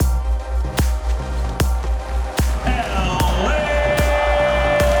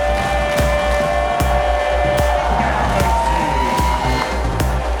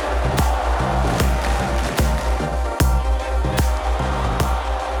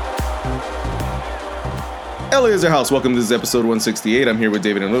LA is our house. Welcome to this episode 168. I'm here with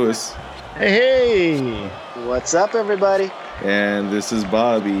David and Lewis. Hey. What's up, everybody? And this is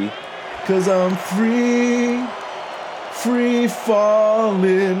Bobby. Cause I'm free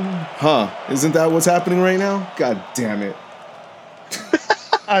falling. Huh, isn't that what's happening right now? God damn it.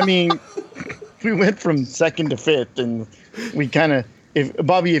 I mean, we went from second to fifth, and we kind of,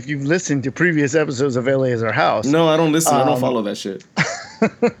 if you've listened to previous episodes of LA is our house. No, I don't listen. I don't follow that shit.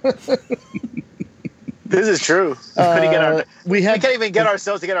 This is true. We can't even get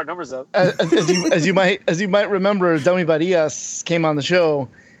ourselves to get our numbers up. As you might remember, Dummy Barias came on the show,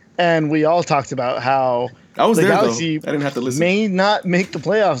 and we all talked about how I was the there, Galaxy though. I didn't have to listen. May not make the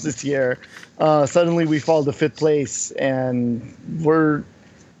playoffs this year. Suddenly, we fall to fifth place, and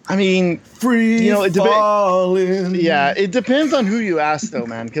falling. Yeah, it depends on who you ask, though,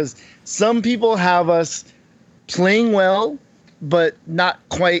 man. Because some people have us playing well, but not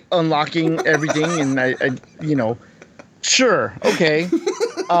quite unlocking everything. And I sure, okay.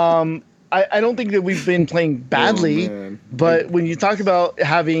 I don't think that we've been playing badly, but when you talk about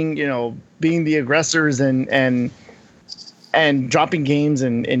having, being the aggressors and dropping games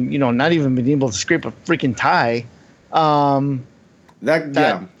and not even being able to scrape a freaking tie, that's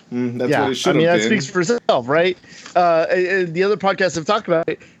what it should have been. That speaks for itself, right? The other podcasts have talked about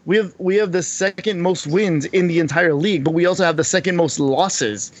it. We have the second most wins in the entire league, but we also have the second most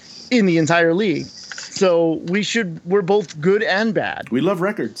losses in the entire league. So we're both good and bad. We love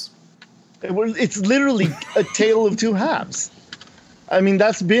records. It's literally a tale of two halves. I mean,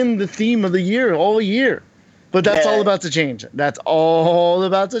 that's been the theme of the year all year. But that's all about to change. That's all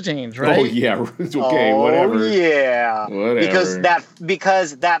about to change, right? Oh yeah. Okay, whatever. Oh yeah. Whatever.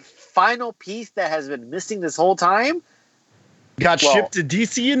 Because that final piece that has been missing this whole time got shipped to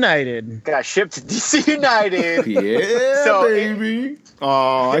DC United. Yeah, so, baby.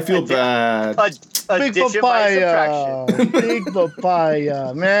 I feel bad. Big papaya. Big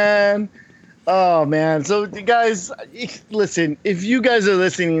papaya, man. Oh, man. So, guys, listen, if you guys are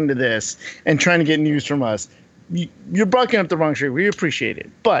listening to this and trying to get news from us, you're barking up the wrong tree. We appreciate it,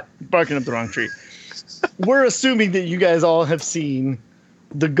 but barking up the wrong tree. We're assuming that you guys all have seen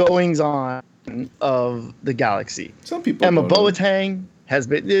the goings-on of the Galaxy. Some people Emma Boateng has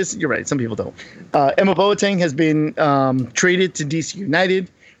been this. You're right. Some people don't. Emma Boateng has been traded to DC United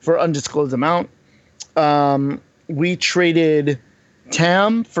for undisclosed amount. We traded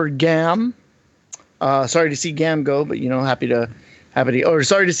Tam for Gam. Sorry to see Gam go, but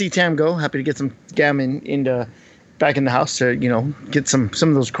sorry to see Tam go. Happy to get some Gam back in the house to get some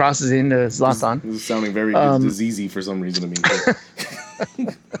of those crosses into Zlatan. This is sounding very diseasy for some reason to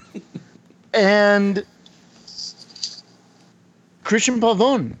me. And Christian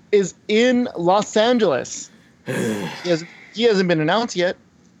Pavón is in Los Angeles. He hasn't been announced yet.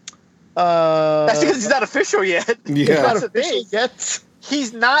 That's because he's not official yet. Yeah. He's not official yet.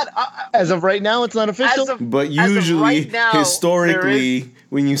 He's not. As of right now, it's not official. But usually, historically,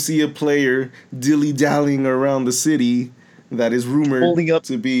 when you see a player dilly-dallying around the city, that is rumored holding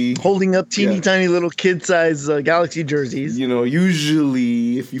up teeny tiny little kid-size Galaxy jerseys.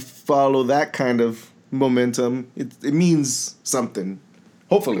 Usually, if you follow that kind of momentum, it means something.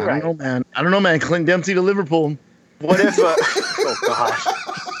 Hopefully. Right. I don't know, man. Clint Dempsey to Liverpool. What if... oh, gosh.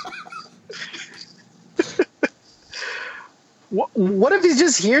 What if he's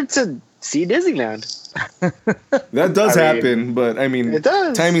just here to see Disneyland? That does happen, but I mean, it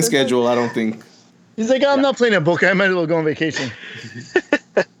does. Timing schedule, I don't think. He's like, I'm not playing at Boca. I might as well go on vacation.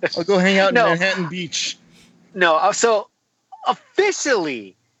 I'll go hang out in Manhattan Beach. No, so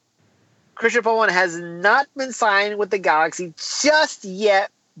officially, Christian Pavón has not been signed with the Galaxy just yet,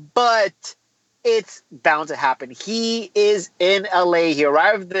 but it's bound to happen. He is in LA. He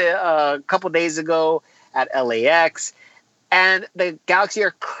arrived a couple days ago at LAX. And the Galaxy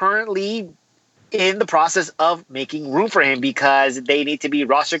are currently in the process of making room for him because they need to be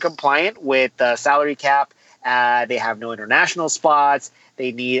roster compliant with the salary cap. They have no international spots.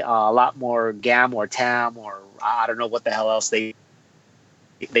 They need a lot more GAM or TAM or I don't know what the hell else they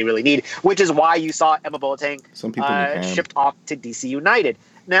really need, which is why you saw Emma Boateng shipped off to DC United.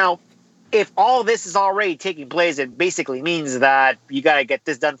 Now, if all this is already taking place, it basically means that you got to get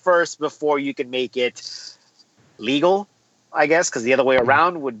this done first before you can make it legal, I guess, because the other way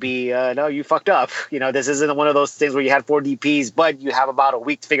around would be, no, you fucked up. This isn't one of those things where you had 4 DPs, but you have about a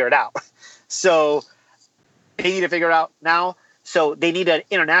week to figure it out. So they need to figure it out now. So they need an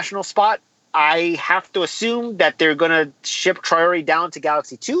international spot. I have to assume that they're going to ship Traore down to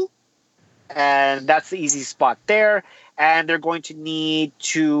Galaxy 2. And that's the easy spot there. and they're going to need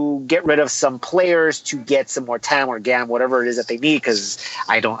to get rid of some players to get some more TAM or GAM, whatever it is that they need, because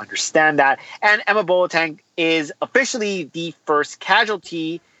I don't understand that. And Emma Boateng is officially the first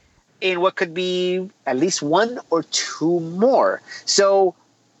casualty in what could be at least one or two more. So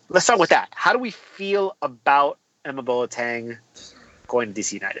let's start with that. How do we feel about Emma Boateng going to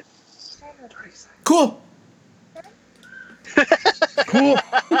DC United? Cool. Cool.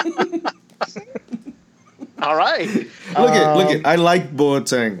 All right. Look at. I like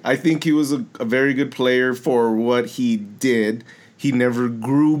Boateng. I think he was a very good player for what he did. He never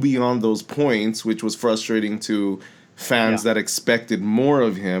grew beyond those points, which was frustrating to fans that expected more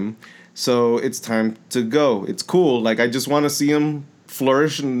of him. So it's time to go. It's cool. Like, I just want to see him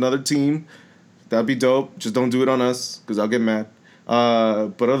flourish in another team. That'd be dope. Just don't do it on us, because I'll get mad.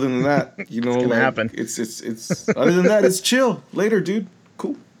 But other than that, you know, like, happen. It's other than that, it's chill. Later, dude.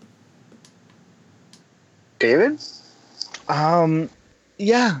 Cool. David?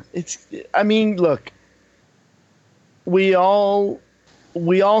 Yeah, I mean, look, we all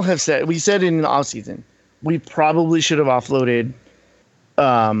have said, we said in the offseason, we probably should have offloaded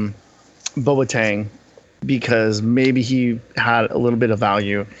Boateng because maybe he had a little bit of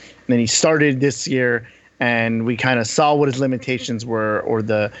value. And then he started this year and we kind of saw what his limitations were, or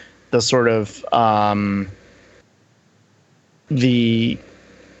the sort of how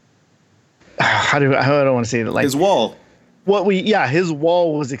do I want to say that? Like his wall. His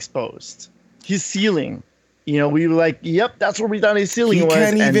wall was exposed. His ceiling. You know, we were like, yep, that's where we thought his ceiling was. He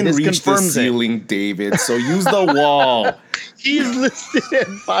can't even reach the ceiling, David. So use the wall. He's listed at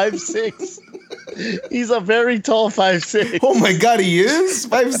 5'6". He's a very tall 5'6". Oh my God, he is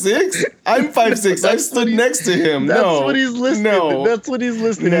 5'6". I'm 5'6". I've stood next to him. That's what he's listed. No. That's what he's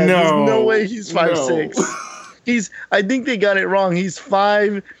listed at. There's no way he's 5'6". No. I think they got it wrong. He's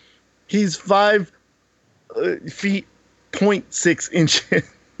 5 feet 0.6 inches.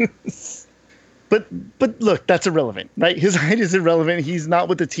 But look, that's irrelevant, right? His height is irrelevant. He's not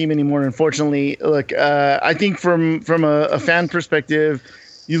with the team anymore, unfortunately. Look, I think from a fan perspective,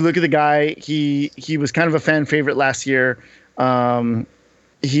 you look at the guy. He was kind of a fan favorite last year.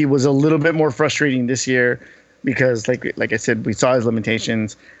 He was a little bit more frustrating this year because, like I said, we saw his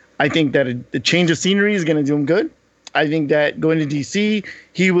limitations. I think that the change of scenery is going to do him good. I think that going to DC,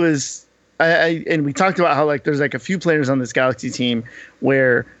 he was. And we talked about how there's a few players on this Galaxy team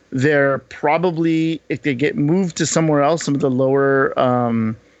where they're probably, if they get moved to somewhere else, some of the lower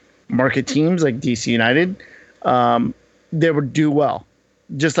market teams like DC United, they would do well.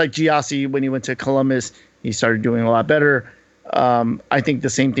 Just like Giassi, when he went to Columbus, he started doing a lot better. I think the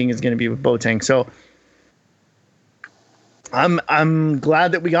same thing is going to be with Boateng. So I'm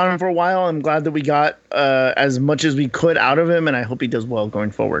glad that we got him for a while. I'm glad that we got as much as we could out of him, and I hope he does well going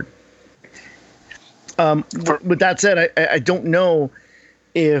forward. With that said, I don't know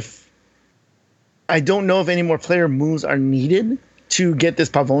if any more player moves are needed to get this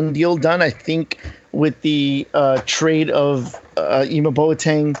Pavón deal done. I think with the trade of Emma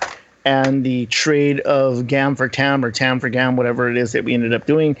Boateng and the trade of GAM for TAM or TAM for GAM, whatever it is that we ended up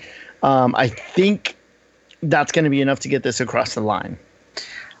doing, I think that's going to be enough to get this across the line.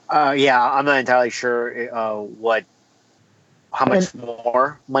 I'm not entirely sure how much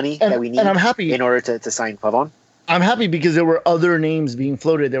more money that we need, and I'm happy in order to sign Pavón. I'm happy because there were other names being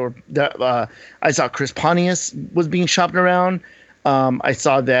floated. I saw Chris Pontius was being shopped around. I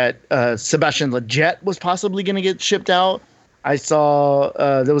saw that Sebastian Lletget was possibly going to get shipped out. I saw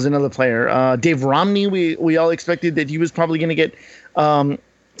there was another player, Dave Romney. We all expected that he was probably going to get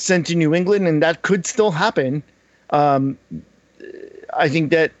sent to New England, and that could still happen. I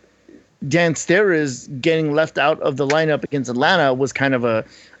think that Dan Steres getting left out of the lineup against Atlanta was kind of a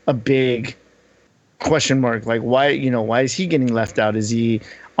big question mark. Like, why is he getting left out? Is he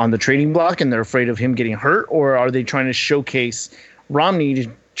on the trading block and they're afraid of him getting hurt, or are they trying to showcase Romney to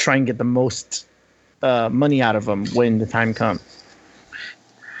try and get the most money out of him when the time comes?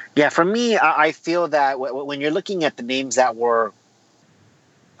 Yeah, for me, I feel that when you're looking at the names that were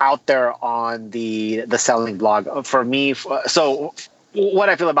out there on the selling blog, for me, so what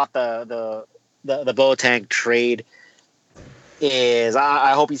I feel about the Boateng trade is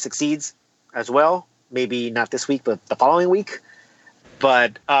I hope he succeeds as well. Maybe not this week, but the following week.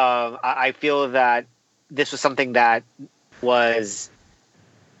 But I feel that this was something that was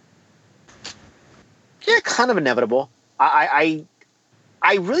kind of inevitable. I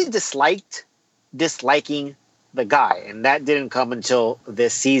really disliking the guy, and that didn't come until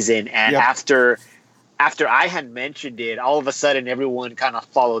this season. And after I had mentioned it, all of a sudden everyone kind of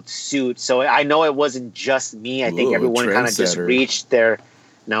followed suit. So I know it wasn't just me. I think everyone kind of just reached their...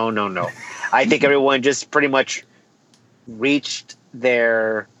 No. I think everyone just pretty much reached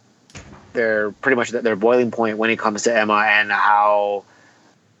their pretty much their boiling point when it comes to Emma, and how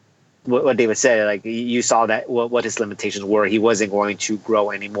what David said, like you saw that what his limitations were. He wasn't going to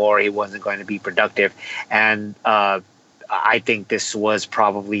grow anymore. He wasn't going to be productive, and I think this was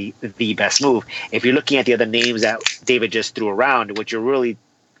probably the best move. If you're looking at the other names that David just threw around, what you're really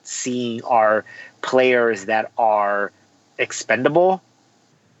seeing are players that are expendable.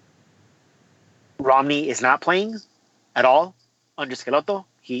 Romney is not playing at all under Schelotto.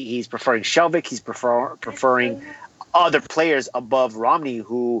 He's preferring Shelvik. He's preferring other players above Romney,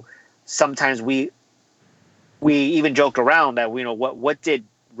 who sometimes we even joked around that, you know, what did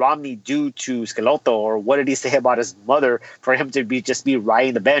Romney do to Schelotto, or what did he say about his mother for him to just be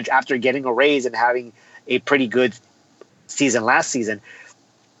riding the bench after getting a raise and having a pretty good season last season.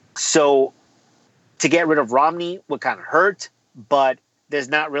 So to get rid of Romney would kind of hurt, but there's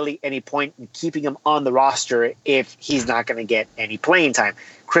not really any point in keeping him on the roster if he's not going to get any playing time.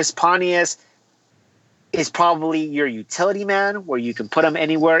 Chris Pontius is probably your utility man, where you can put him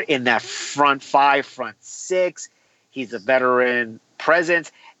anywhere in that front five, front six. He's a veteran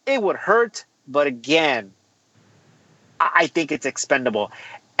presence. It would hurt, but again, I think it's expendable.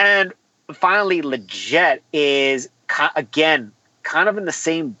 And finally, Lletget is, again, kind of in the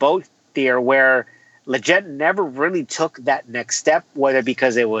same boat there, where Lletget never really took that next step, whether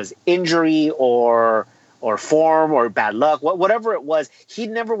because it was injury or form or bad luck, whatever it was. He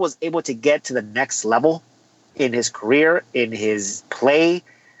never was able to get to the next level in his career, in his play.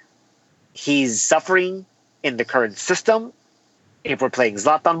 He's suffering in the current system. If we're playing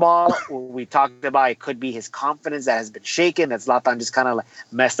Zlatan ball, we talked about it could be his confidence that has been shaken, that Zlatan just kind of like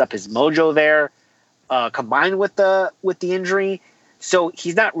messed up his mojo there, combined with the injury. So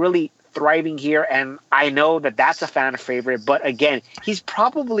he's not really thriving here, and I know that that's a fan favorite, but again, he's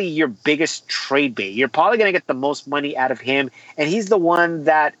probably your biggest trade bait. You're probably going to get the most money out of him, and he's the one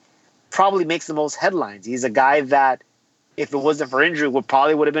that probably makes the most headlines. He's a guy that, if it wasn't for injury, would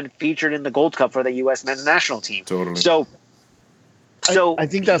have been featured in the Gold Cup for the U.S. men's national team. Totally. So I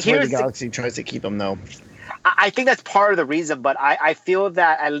think that's why the Galaxy tries to keep him, though. I think that's part of the reason, but I feel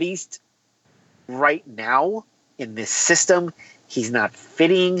that at least right now in this system, he's not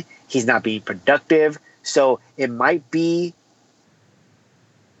fitting. He's not being productive. So it might be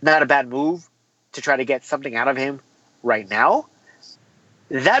not a bad move to try to get something out of him right now.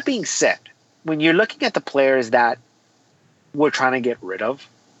 That being said, when you're looking at the players that we're trying to get rid of,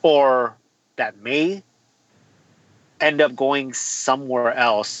 or that may end up going somewhere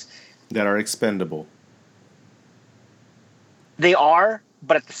else, that are expendable, they are,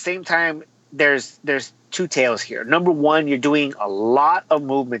 but at the same time, there's two tails here. Number one, you're doing a lot of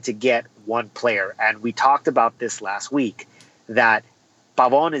movement to get one player, and we talked about this last week, that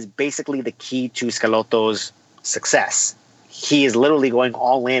Pavón is basically the key to Schelotto's success. He is literally going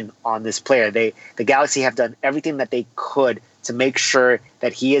all in on this player. The Galaxy have done everything that they could to make sure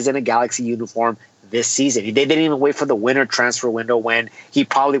that he is in a Galaxy uniform this season. They didn't even wait for the winter transfer window, when he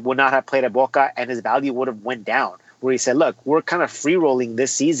probably would not have played at Boca and his value would have went down, where he said, look, we're kind of free rolling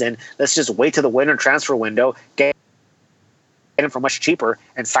this season. Let's just wait till the winter transfer window, get him for much cheaper,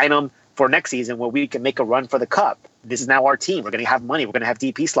 and sign him for next season, where we can make a run for the cup. This is now our team. We're going to have money. We're going to have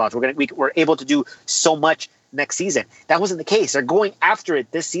DP slots. We're able to do so much next season. That wasn't the case. They're going after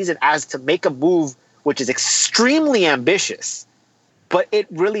it this season as to make a move which is extremely ambitious, but it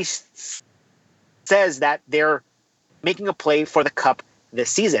really says that they're making a play for the cup this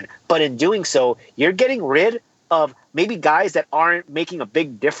season. But in doing so, you're getting rid of maybe guys that aren't making a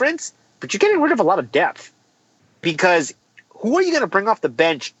big difference, but you're getting rid of a lot of depth. Because who are you going to bring off the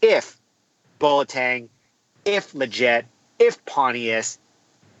bench if Boateng, if Lletget, if Pontius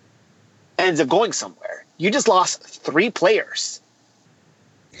ends up going somewhere? You just lost 3 players.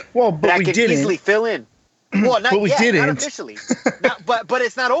 Well, but we didn't easily fill in. Well, not but we yet, didn't. not officially. But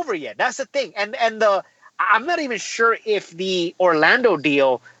it's not over yet. That's the thing. And I'm not even sure if the Orlando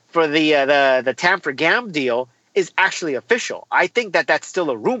deal for the Tampa Gam deal is actually official. I think that that's still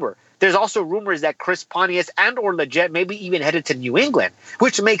a rumor. There's also rumors that Chris Pontius and or Lletget maybe even headed to New England,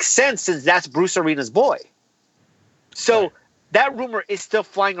 which makes sense since that's Bruce Arena's boy. So that rumor is still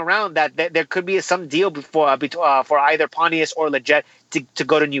flying around that there could be some deal for either Pontius or Lletget to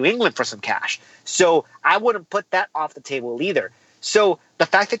go to New England for some cash. So I wouldn't put that off the table either. So the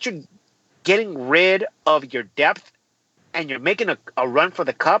fact that you're getting rid of your depth and you're making a run for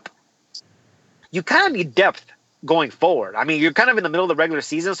the cup, you kind of need depth going forward. I mean, you're kind of in the middle of the regular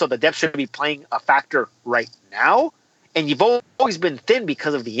season, so the depth should be playing a factor right now. And you've always been thin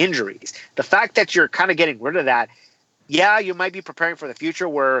because of the injuries. The fact that you're kind of getting rid of that, yeah, you might be preparing for the future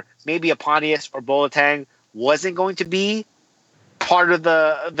where maybe a Pontius or Boateng wasn't going to be part of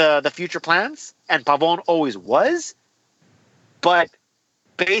the future plans, and Pavon always was. But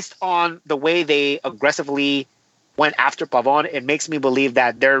based on the way they aggressively went after Pavon, it makes me believe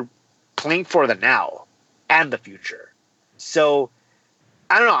that they're playing for the now and the future. So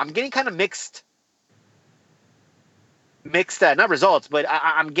I don't know. I'm getting kind of mixed, not results, but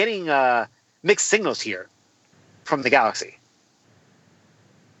I'm getting mixed signals here from the Galaxy.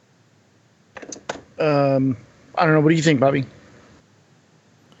 I don't know. What do you think, Bobby?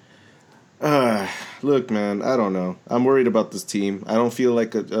 Look, man, I don't know. I'm worried about this team. I don't feel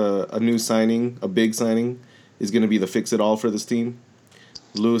like a new signing, a big signing, is going to be the fix-it-all for this team.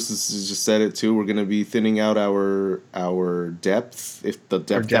 Lewis has just said it too. We're going to be thinning out our depth, if the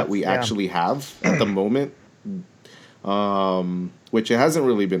depth that we actually have at the moment, which it hasn't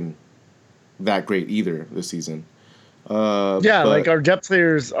really been that great either this season. Like our depth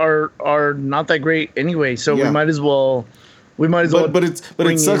players are not that great anyway, so we might as well. But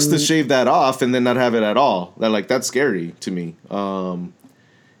it sucks to shave that off and then not have it at all. That's scary to me.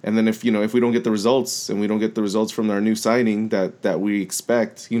 And then if we don't get the results and we don't get the results from our new signing that we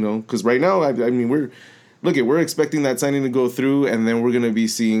expect, because right now I mean we're expecting that signing to go through, and then we're gonna be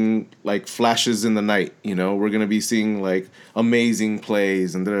seeing like flashes in the night. We're gonna be seeing like amazing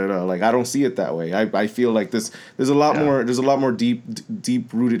plays and like I don't see it that way. I feel like there's a lot more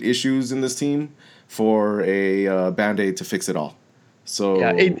deep rooted issues in this team for a Band-Aid to fix it all. So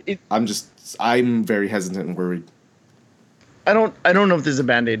I'm very hesitant and worried. I don't know if this is a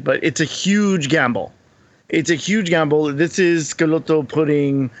Band-Aid, but it's a huge gamble. This is Schelotto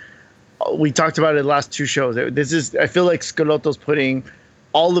putting. We talked about it in the last two shows. I feel like Schelotto's putting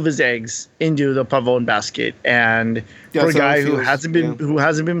all of his eggs into the Pavon basket, and for a guy who hasn't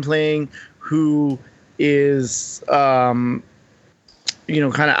been playing, who is kind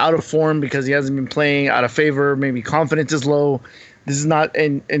of out of form because he hasn't been playing, out of favor, maybe confidence is low. This is not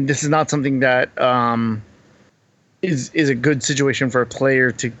this is not something that is a good situation for a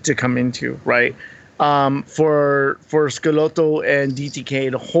player to come into, right? For Schelotto and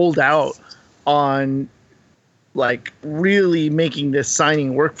DTK to hold out on like really making this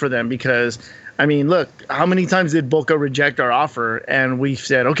signing work for them, because I mean, look, how many times did Boca reject our offer and we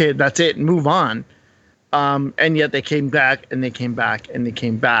said, okay, that's it, move on. And yet they came back and they came back and they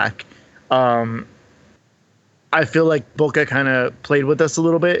came back. I feel like Boca kind of played with us a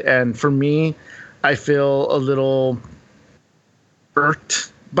little bit, and for me, I feel a little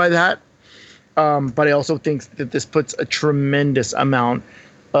irked by that. But I also think that this puts a tremendous amount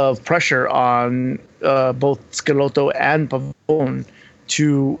of pressure on both Schelotto and Pavon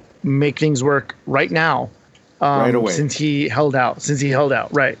to make things work right now. Right away. Since he held out.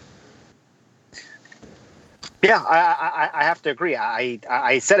 Right. Yeah, I have to agree.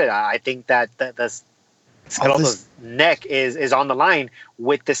 I said it. I think that the Schelotto's neck is on the line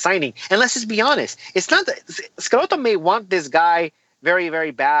with the signing. And let's just be honest. It's not that Schelotto may want this guy very,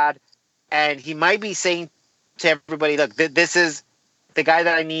 very bad, and he might be saying to everybody, look, this is the guy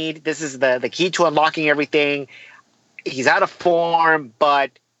that I need. This is the key to unlocking everything. He's out of form,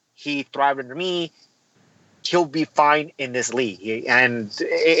 but he thrived under me. He'll be fine in this league. And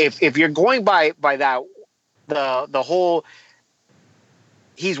if you're going by that, the whole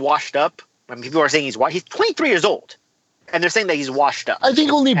he's washed up. I mean, people are saying he's 23 years old, and they're saying that he's washed up. I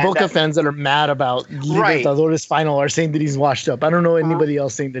think only Boca fans that are mad about Libertadores final are saying that he's washed up. I don't know anybody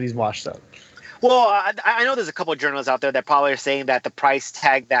else saying that he's washed up. Well, I know there's a couple of journalists out there that probably are saying that the price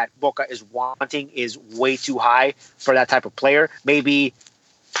tag that Boca is wanting is way too high for that type of player. Maybe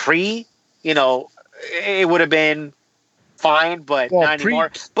it would have been fine, but not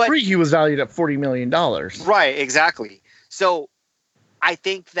anymore. But he was valued at $40 million. Right, exactly. So I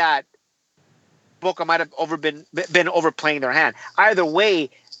think that Boca might have been overplaying their hand. Either way,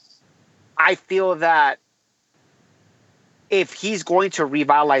 I feel that if he's going to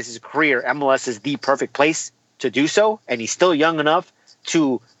revitalize his career, MLS is the perfect place to do so, and he's still young enough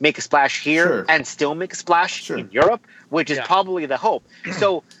to make a splash here and still make a splash in Europe, which is probably the hope.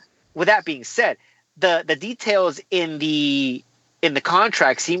 So, with that being said, the details in the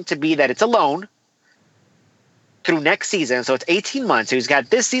contract seem to be that it's a loan through next season, so it's 18 months. So he's got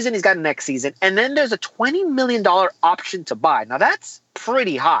this season, he's got next season, and then there's a $20 million option to buy. Now that's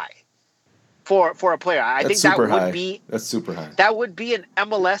pretty high for a player. I think that would be that's super high. That would be an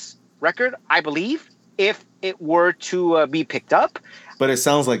MLS record, I believe, if it were to be picked up. But it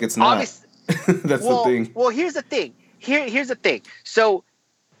sounds like it's not. That's the thing. Well, here's the thing. Here's the thing. So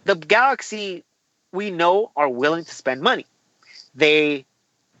the Galaxy, we know, are willing to spend money. They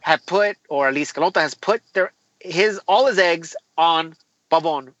have put, or at least Schelotto has put all his eggs on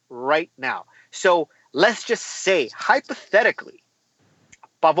Pavon right now. So let's just say, hypothetically,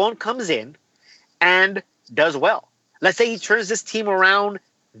 Pavon comes in and does well. Let's say he turns this team around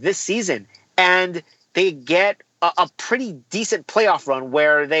this season and they get a pretty decent playoff run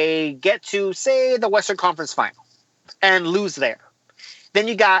where they get to, say, the Western Conference Final and lose there. Then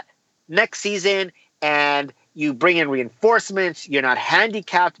you got next season and you bring in reinforcements. You're not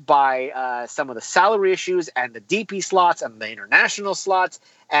handicapped by some of the salary issues and the DP slots and the international slots.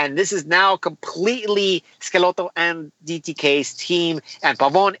 And this is now completely Schelotto and DTK's team. And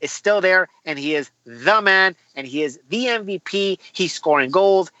Pavon is still there, and he is the man, and he is the MVP. He's scoring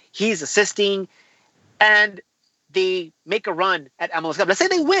goals. He's assisting. And they make a run at MLS Cup. Let's say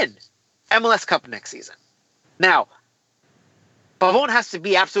they win MLS Cup next season. Now, Pavon has to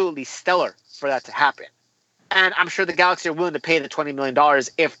be absolutely stellar for that to happen. And I'm sure the Galaxy are willing to pay the $20 million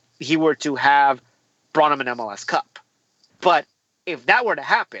if he were to have brought him an MLS Cup. But if that were to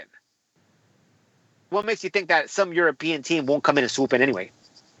happen, what makes you think that some European team won't come in and swoop in anyway?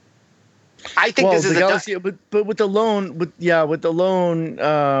 I think this is the Galaxy, but with the loan,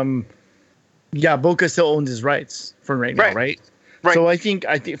 Boca still owns his rights for right now, right? So I think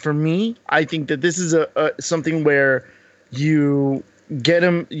for me, I think that this is a something where you get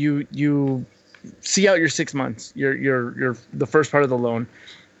him, you see out your 6 months, your the first part of the loan.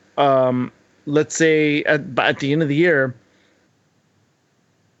 Let's say at the end of the year,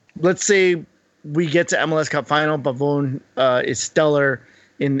 let's say we get to MLS Cup final. Pavon is stellar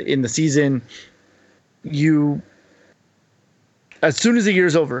in the season. You, as soon as the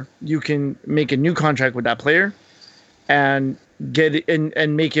year's over, you can make a new contract with that player and get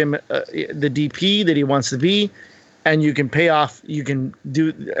and make him the DP that he wants to be. And you can pay off. You can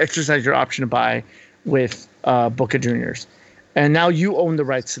exercise your option to buy with Boca Juniors, and now you own the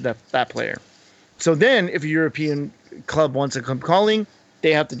rights to that player. So then, if a European club wants to come calling,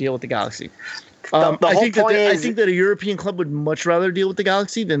 they have to deal with the Galaxy. I think that a European club would much rather deal with the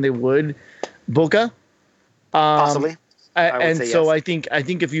Galaxy than they would Boca. Possibly. And so yes. I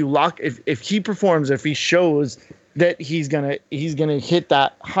think if you if he performs, if he shows that he's gonna hit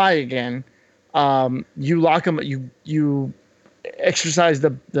that high again. You lock him. You exercise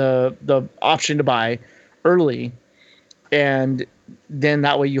the option to buy early, and then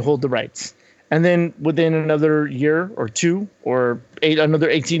that way you hold the rights. And then within another year or two or another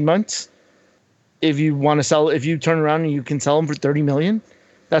 18 months, if you want to sell, if you turn around and you can sell them for $30 million,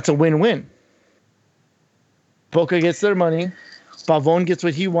 that's a win-win. Boca gets their money, Pavon gets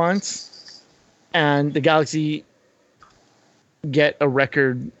what he wants, and the Galaxy get a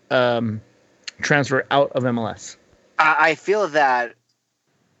record. Transfer out of MLS. I feel that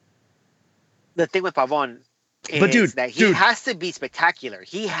the thing with Pavon is that he has to be spectacular.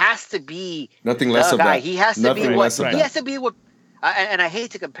 He has to be nothing less of that. He has to be what he has to be what. And I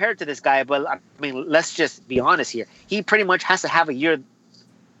hate to compare it to this guy, but I mean, let's just be honest here. He pretty much has to have a year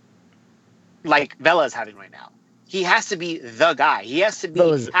like Vela is having right now. He has to be the guy. He has to be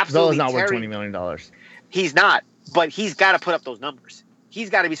absolutely. Vela's not worth $20 million. He's not, but he's got to put up those numbers. He's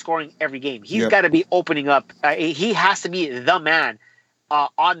got to be scoring every game. He's got to be opening up. He has to be the man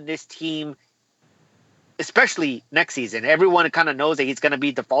on this team, especially next season. Everyone kind of knows that he's going to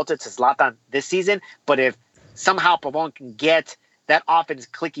be defaulted to Zlatan this season. But if somehow Pavon can get that offense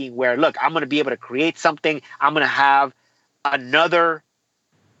clicking where, look, I'm going to be able to create something. I'm going to have another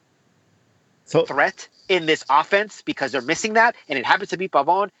threat in this offense because they're missing that. And it happens to be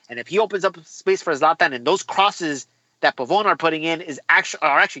Pavon. And if he opens up space for Zlatan and those crosses that Pavon are putting in are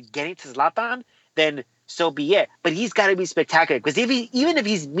actually getting to Zlatan, then so be it. But he's got to be spectacular because even if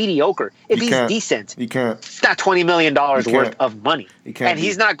he's mediocre, if he's decent, it's not $20 million worth of money, and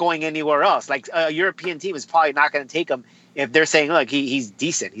he's not going anywhere else. Like a European team is probably not going to take him if they're saying, look, he's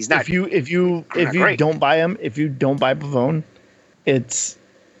decent. He's not. If you don't buy him, if you don't buy Pavon, it's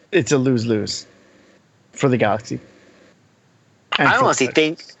a lose for the Galaxy. I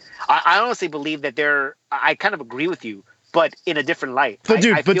honestly believe that I kind of agree with you, but in a different light. But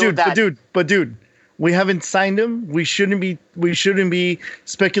dude, we haven't signed him. We shouldn't be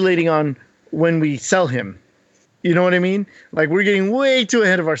speculating on when we sell him. You know what I mean? Like we're getting way too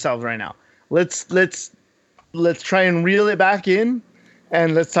ahead of ourselves right now. Let's try and reel it back in,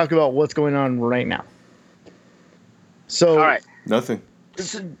 and let's talk about what's going on right now. So, all right, nothing.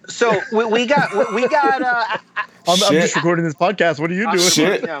 So we got. I'm just recording this podcast. What are you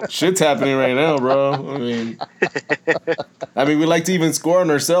doing? Shit's happening right now, bro. I mean, we like to even score on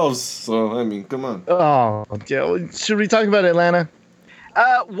ourselves. So I mean, come on. Oh, yeah. Should we talk about Atlanta?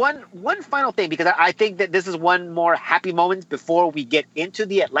 One final thing, because I think that this is one more happy moment before we get into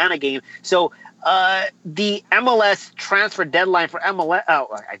the Atlanta game. So the MLS transfer deadline for MLS. Oh,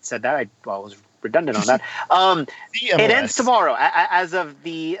 I said that. I was redundant on that. It ends tomorrow as of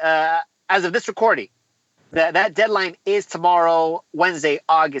this recording. That deadline is tomorrow, Wednesday,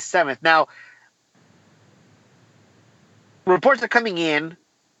 August 7th. Now, reports are coming in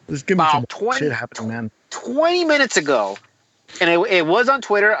about 20 minutes ago, and it was on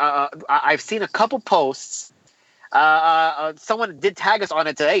Twitter. I've seen a couple posts. Someone did tag us on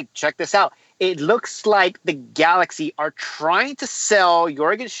it today. Check this out. It looks like the Galaxy are trying to sell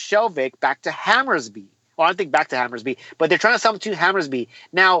Jorgen Skjelvik back to Hammarby. Well, I don't think back to Hammarby, but they're trying to sell him to Hammarby.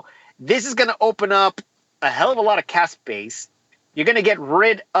 Now, this is going to open up a hell of a lot of cap space. You're going to get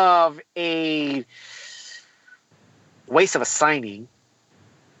rid of a waste of a signing.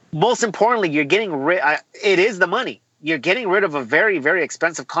 Most importantly, you're getting rid. It is the money. You're getting rid of a very, very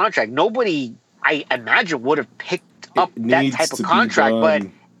expensive contract. Nobody, I imagine, would have picked up that type of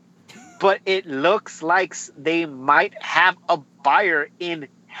contract, but it looks like they might have a buyer in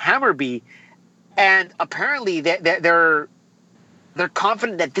Hammarby, and apparently they're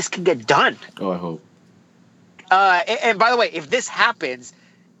confident that this can get done. Oh, I hope. And by the way, if this happens,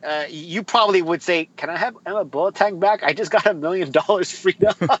 you probably would say, "Can I have Emma Boateng back? I just got $1 million freed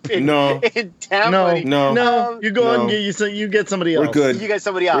up in Tampa." No. You go and you get somebody else. We're good. You get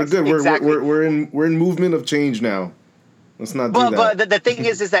somebody else. We're good. Exactly. We're in movement of change now. Let's not do that. But the thing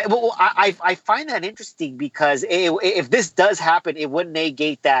is that I find that interesting because if this does happen, it would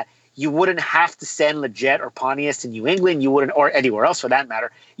negate that you wouldn't have to send Lletget or Pontius to New England. You wouldn't, or anywhere else for that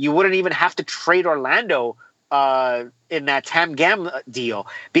matter. You wouldn't even have to trade Orlando in that TAM GAM deal,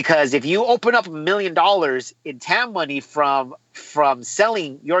 because if you open up $1 million in TAM money from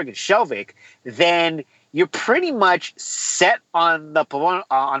selling Jorgen Skjelvik, then you're pretty much set on the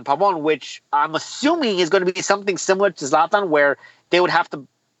Pavon, which I'm assuming is going to be something similar to Zlatan, where they would have to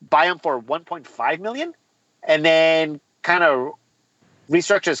buy him for $1.5 million and then kind of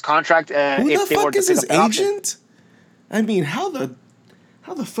restructure his contract. Who the fuck is his agent? I mean, how the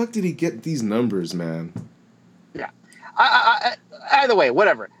fuck did he get these numbers, man? Yeah. Either way,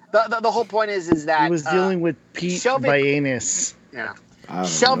 whatever. The whole point is that he was dealing with Pete Vagenas. Yeah.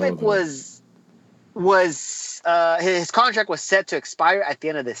 Skjelvik was his contract was set to expire at the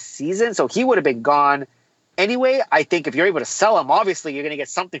end of the season, so he would have been gone anyway. I think if you're able to sell him, obviously you're going to get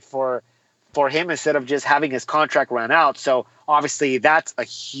something for him instead of just having his contract run out. So obviously that's a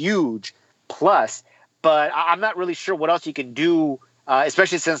huge plus. But I'm not really sure what else you can do,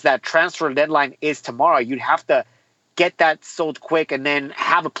 especially since that transfer deadline is tomorrow. You'd have to get that sold quick and then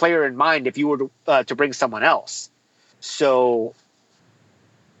have a player in mind if you were to bring someone else. So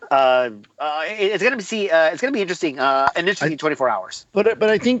it's going to be interesting. An interesting 24 hours. But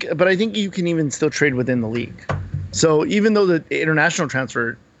I think you can even still trade within the league. So even though the international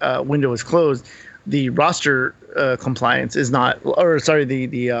transfer window is closed, the roster compliance is not, or sorry,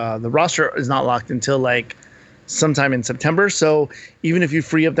 the roster is not locked until like sometime in September. So even if you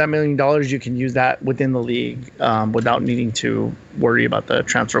free up that $1 million, you can use that within the league without needing to worry about the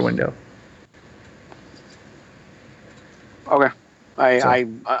transfer window. Okay.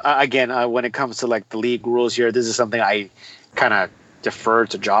 When it comes to like the league rules here, this is something I kind of defer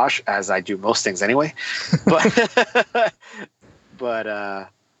to Josh, as I do most things anyway. But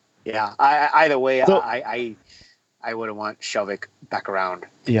yeah, either way, so, I wouldn't want Skjelvik back around.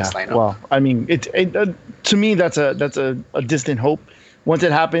 Yeah, well, I mean, to me that's a distant hope. Once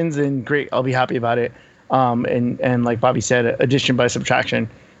it happens, then great, I'll be happy about it. And like Bobby said, addition by subtraction.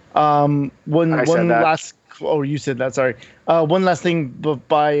 One last. Oh, you said that. Sorry. One last thing for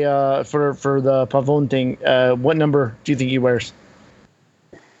the Pavon thing. What number do you think he wears?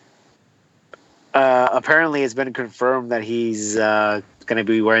 Apparently, it's been confirmed that he's going to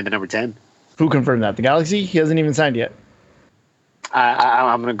be wearing the number 10. Who confirmed that? The Galaxy? He hasn't even signed yet.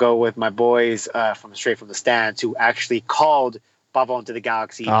 I'm going to go with my boys straight from the stands who actually called Pavon to the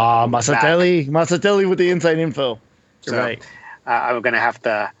Galaxy. Massatelli with the inside info. You're right. I'm going to have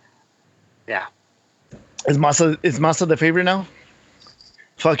to. Yeah. Is Massa the favorite now?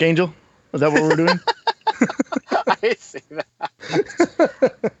 Fuck Angel? Is that what we're doing? I didn't say that.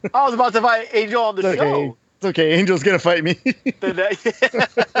 I was about to fight Angel on the show. It's okay. Angel's gonna fight me.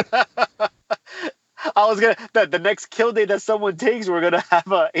 I was the next kill day that someone takes, we're gonna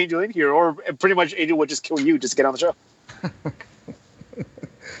have Angel in here, or pretty much Angel would just kill you just to get on the show.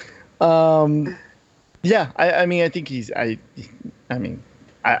 Yeah. I mean, I think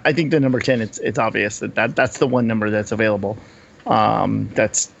I think the number 10, it's obvious that's the one number that's available,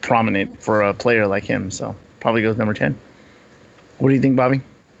 that's prominent for a player like him. So probably goes number 10. What do you think, Bobby?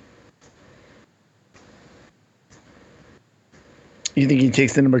 You think he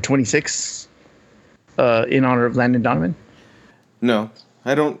takes the number 26 in honor of Landon Donovan? No,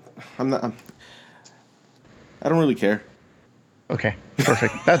 I don't. I'm not. I don't really care. Okay,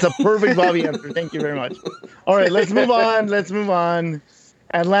 perfect. That's a perfect Bobby answer. Thank you very much. All right, let's move on.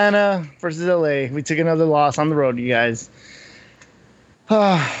 Atlanta versus LA. We took another loss on the road, you guys.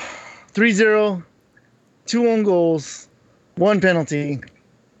 3-0, 2 own goals, 1 penalty.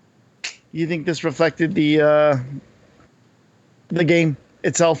 You think this reflected the game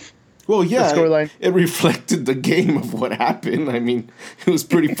itself? Well, yeah, the scoreline. It reflected the game of what happened. I mean, it was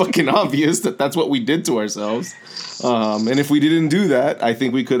pretty fucking obvious that that's what we did to ourselves. And if we didn't do that, I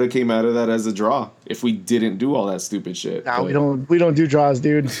think we could have came out of that as a draw. If we didn't do all that stupid shit. No, we don't do draws,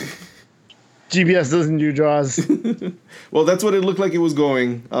 dude. GBS doesn't do draws. Well, that's what it looked like it was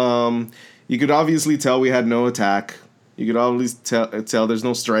going. You could obviously tell we had no attack. You could obviously tell there's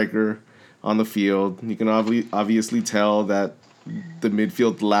no striker on the field. You can obviously tell that the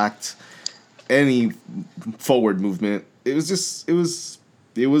midfield lacked any forward movement. It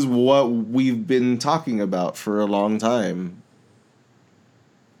was what we've been talking about for a long time.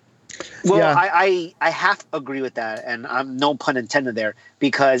 Well, yeah. I have to agree with that, and I'm no pun intended there,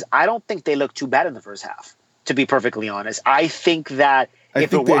 because I don't think they looked too bad in the first half, to be perfectly honest. I think that they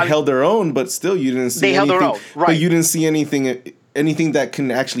held their own, but still you didn't see anything. They held their own, right. But you didn't see anything that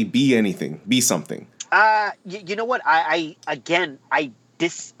can actually be something. You know what? I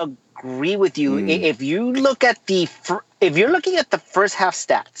disagree with you. If you look at if you're looking at the first half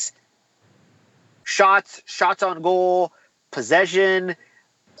stats, shots on goal, possession,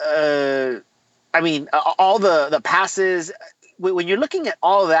 all the passes. When you're looking at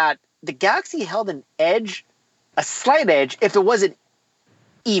all of that, the Galaxy held a slight edge, if it wasn't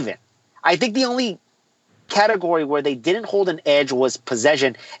even. I think the only category where they didn't hold an edge was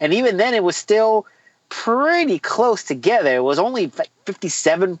possession, and even then it was still pretty close together. It was only like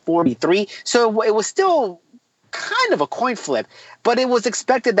 57-43, so it was still kind of a coin flip, but it was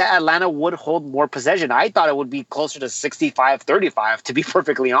expected that Atlanta would hold more possession. I thought it would be closer to 65-35, to be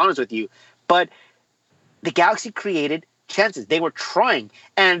perfectly honest with you, but the Galaxy created chances. They were trying,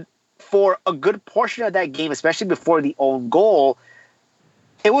 and for a good portion of that game, especially before the own goal,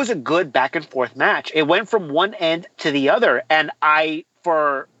 it was a good back and forth match. It went from one end to the other, and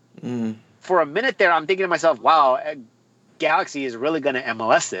for a minute there, I'm thinking to myself, wow, Galaxy is really going to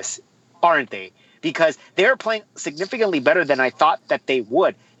MLS this, aren't they? Because they're playing significantly better than I thought that they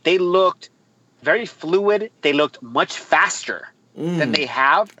would. They looked very fluid. They looked much faster than they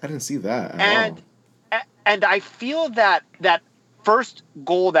have. I didn't see that at all. And I feel that first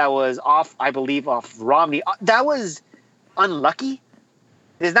goal that was off Romney, that was unlucky.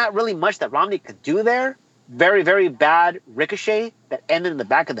 There's not really much that Romney could do there. Very, very bad ricochet that ended in the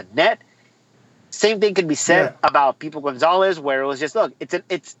back of the net. Same thing could be said about Pipo Gonzalez, where it was just, look,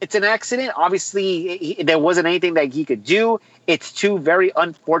 it's an accident. Obviously, there wasn't anything that he could do. It's 2 very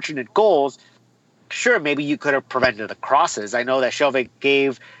unfortunate goals. Sure, maybe you could have prevented the crosses. I know that Shelvik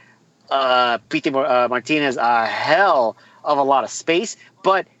gave Pity Martinez a hell of a lot of space,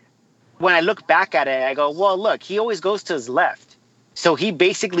 but when I look back at it, I go, well, look, he always goes to his left. So he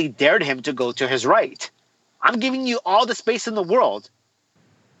basically dared him to go to his right. I'm giving you all the space in the world.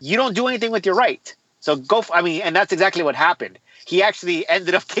 You don't do anything with your right. So and that's exactly what happened. He actually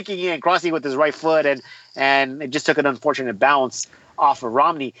ended up kicking in, crossing with his right foot, and it just took an unfortunate bounce off of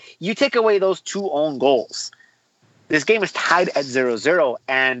Romney. You take away those 2 own goals. This game is tied at 0-0,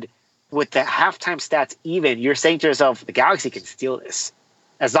 and with the halftime stats even, you're saying to yourself, the Galaxy can steal this.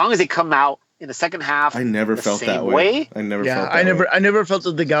 As long as they come out in the second half, I never felt that way. I never felt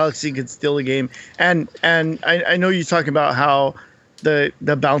that the Galaxy could steal the game. And I know you talk about how the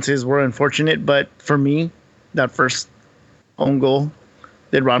bounces were unfortunate, but for me, that first own goal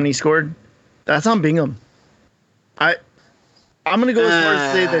that Romney scored, that's on Bingham. I'm gonna go as far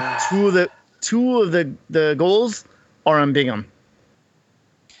as to say that two of the goals are on Bingham.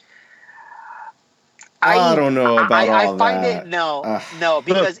 I don't know about all that. I find it no,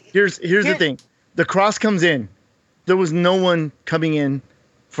 because here's the thing: the cross comes in. There was no one coming in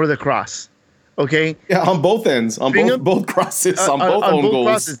for the cross. Okay. Yeah, on both ends, on Bingham, both crosses, on both own goals.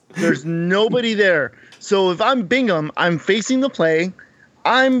 Crosses, there's nobody there. So if I'm Bingham, I'm facing the play.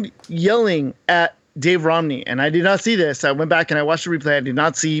 I'm yelling at Dave Romney, and I did not see this. I went back and I watched the replay. I did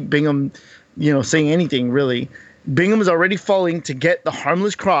not see Bingham, saying anything really. Bingham is already falling to get the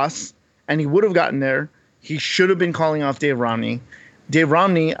harmless cross, and he would have gotten there. He should have been calling off Dave Romney. Dave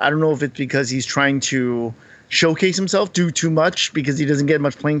Romney, I don't know if it's because he's trying to showcase himself, do too much because he doesn't get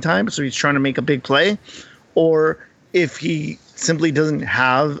much playing time, so he's trying to make a big play, or if he simply doesn't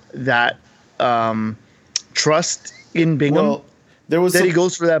have that trust in Bingham he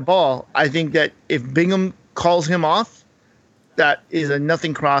goes for that ball. I think that if Bingham calls him off, that is a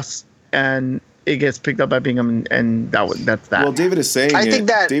nothing cross, and it gets picked up by Bingham, and that's that. Well, David is saying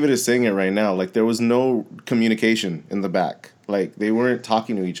David is saying it right now. Like, there was no communication in the back. Like, they weren't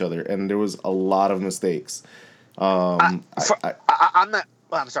talking to each other, and there was a lot of mistakes. I'm not.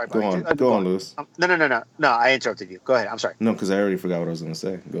 Well, I'm sorry. Go on, Lewis. No. I interrupted you. Go ahead. I'm sorry. No, because I already forgot what I was going to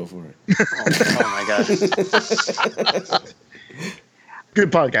say. Go for it. Oh my god.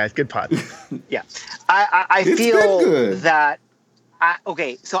 Good pod, guys. Good pod. Yeah, I feel that.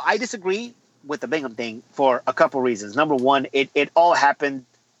 Okay, so I disagree with the Bingham thing for a couple reasons. Number one, it all happened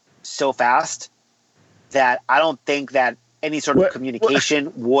so fast that I don't think that any sort of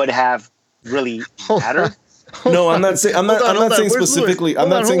communication would have really mattered. No, I'm not saying. I'm not saying specifically. I'm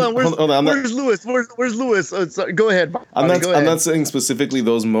not saying. Where's Lewis? Where's Lewis? Oh, sorry. Go ahead. I'm not saying specifically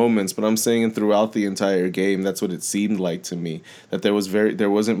those moments, but I'm saying throughout the entire game, that's what it seemed like to me. That there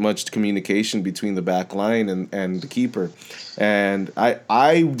wasn't much communication between the back line and the keeper, and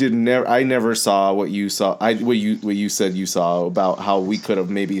I never saw what you saw. What you said you saw about how we could have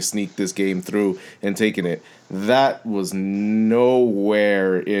maybe sneaked this game through and taken it. That was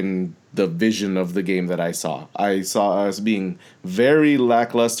nowhere in the vision of the game that I saw. I saw us being very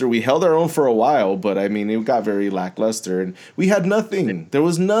lackluster. We held our own for a while, but I mean, it got very lackluster, and we had nothing. There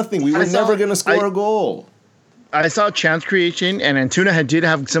was nothing. We were never going to score a goal. I saw chance creation, and Antuna did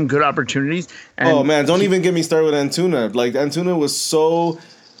have some good opportunities. And oh man, don't even get me started with Antuna. Like, Antuna was so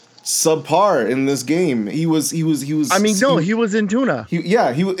subpar in this game. He was. I mean, he was in Tuna. He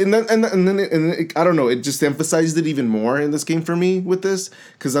and then I don't know. It just emphasized it even more in this game for me with this,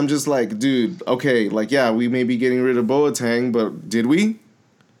 because I'm just like, dude, okay, like, yeah, we may be getting rid of Boateng, but did we?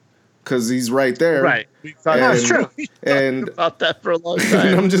 Because he's right there. Right. That's true. And about that for a long time.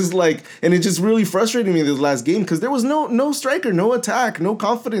 And I'm just like, and it just really frustrated me this last game, because there was no striker, no attack, no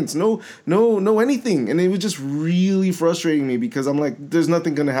confidence, no anything, and it was just really frustrating me, because I'm like, there's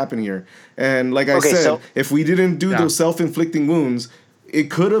nothing gonna happen here. And like I said, if we didn't do those self-inflicting wounds, it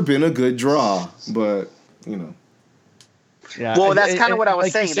could have been a good draw, but you know. Yeah. Well, that's kind of what I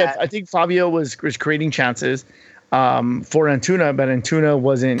was saying. I think Fabio was creating chances for Antuna, but Antuna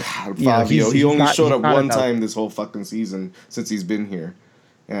wasn't. Fabio, he only showed up one time this whole fucking season since he's been here,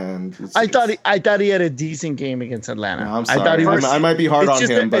 and I thought he had a decent game against Atlanta. No, I'm sorry. I might be hard on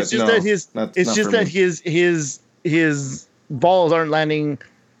him, but it's just that his balls aren't landing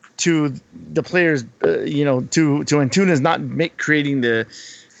to the players. To Antuna's not creating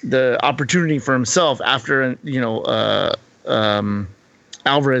the opportunity for himself after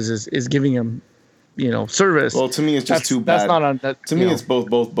Alvarez is giving him service. Well, to me, it's just too bad. That's not on that. To me, it's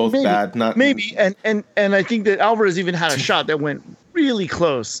both maybe, bad. Not maybe, and I think that Alvarez even had a shot that went really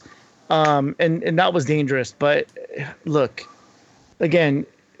close, and that was dangerous. But look, again,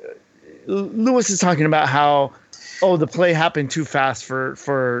 Lewis is talking about how the play happened too fast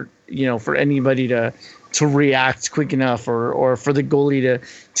for anybody to react quick enough, or for the goalie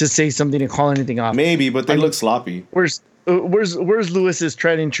to say something to call anything off. Maybe, but they look sloppy. Where's Lewis's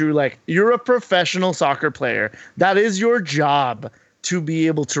tread and true? Like, you're a professional soccer player. That is your job, to be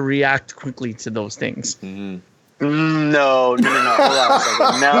able to react quickly to those things. Mm-hmm. No. Hold on a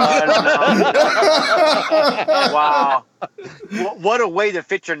second. No. Wow. What a way to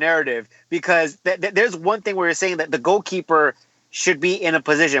fit your narrative. Because there's one thing where you're saying that the goalkeeper should be in a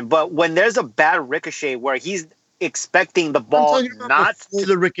position, but when there's a bad ricochet where he's expecting the ball before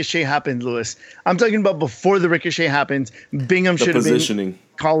the ricochet happened, Lewis. I'm talking about before the ricochet happens. Bingham should have been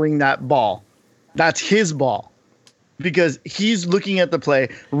calling that ball. That's his ball, because he's looking at the play.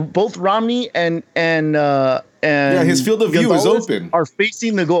 Both Romney and his field of view is open. Are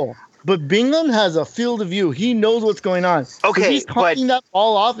facing the goal, but Bingham has a field of view. He knows what's going on. Okay, if he's calling that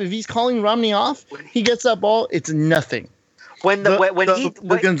ball off, if he's calling Romney off, he gets that ball. It's nothing. When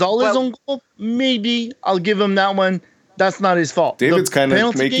Gonzalez on goal, maybe I'll give him that one. That's not his fault. David's kind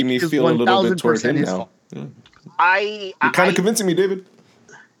of making me feel a little bit towards him now. Yeah. You're kind of convincing me, David.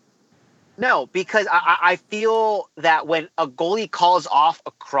 No, because I feel that when a goalie calls off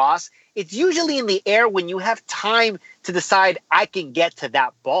a cross, it's usually in the air when you have time to decide I can get to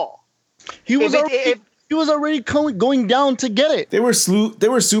that ball. He was already going down to get it. They were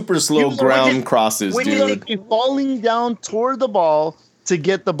super slow ground crosses, dude. He was falling down toward the ball to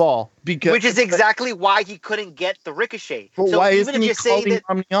get the ball, which is exactly why he couldn't get the ricochet. But so why isn't he calling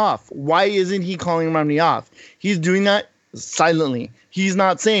Romney off? Why isn't he calling Romney off? He's doing that silently. He's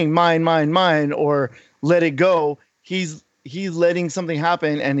not saying mine, or let it go. He's letting something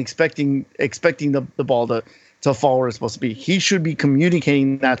happen and expecting the ball to fall where it's supposed to be. He should be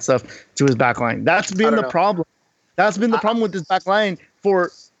communicating that stuff to his back line. That's been the problem. That's been the problem with this back line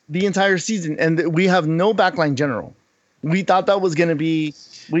for the entire season. And we have no backline general. We thought that was going to be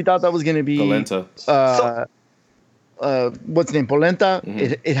We thought that was going to be Polenta. What's his name? Polenta.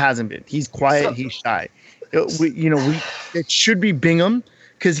 Mm-hmm. It hasn't been. He's quiet. He's shy. It should be Bingham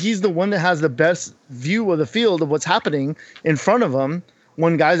because he's the one that has the best view of the field of what's happening in front of him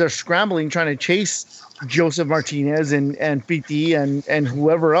when guys are scrambling trying to chase Joseph Martinez and Piti and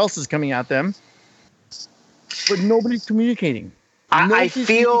whoever else is coming at them. But nobody's communicating. I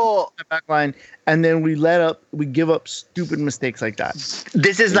feel back line, and then we give up stupid mistakes like that.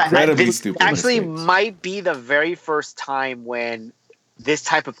 This actually mistakes. might be the very first time when this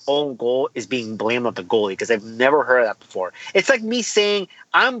type of own goal is being blamed on the goalie, because I've never heard of that before. It's like me saying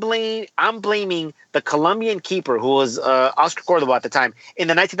I'm blaming the Colombian keeper who was Oscar Cordoba at the time in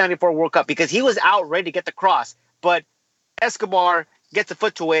the 1994 World Cup because he was out ready to get the cross, but Escobar gets a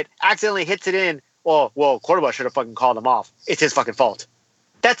foot to it, accidentally hits it in. Well, Cordoba should have fucking called him off. It's his fucking fault.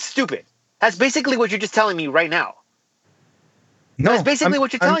 That's stupid. That's basically what you're just telling me right now. No, that's basically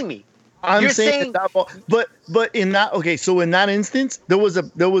what you're telling me. You're saying that ball, but in that so in that instance, there was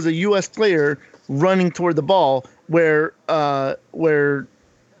a U.S. player running toward the ball where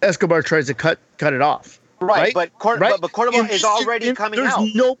Escobar tries to cut it off. Right? But Cordoba is already coming out.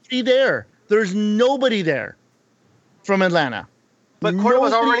 There's nobody there. There's nobody there from Atlanta. But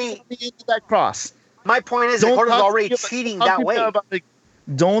Cordoba's already into that cross. My point is that Cordoba's already cheating that way.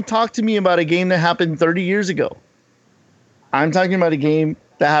 Don't talk to me about a game that happened 30 years ago. I'm talking about a game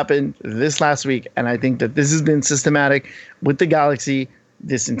that happened this last week, and I think that this has been systematic with the Galaxy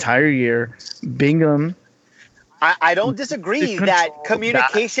this entire year. Bingham. I don't disagree that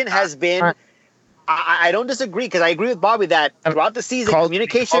communication has been. I don't disagree because I agree with Bobby that throughout the season,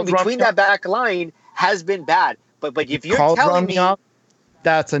 communication between that back line has been bad. But if you're telling me,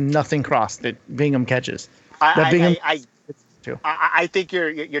 that's a nothing cross that Bingham catches. I think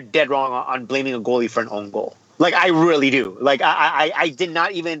you're dead wrong on blaming a goalie for an own goal. Like I really do. Like I did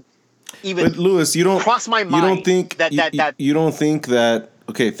not even. But Lewis, you don't cross my mind. You don't think that you don't think that?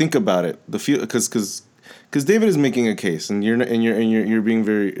 Okay, think about it. Because David is making a case, and you're being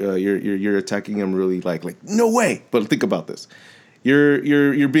very you're attacking him really like no way. But think about this.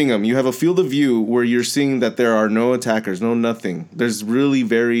 You're Bingham. You have a field of view where you're seeing that there are no attackers, no nothing. There's really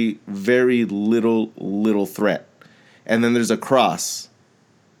very, very little threat. And then there's a cross.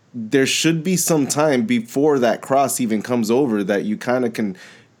 There should be some time before that cross even comes over that you kind of can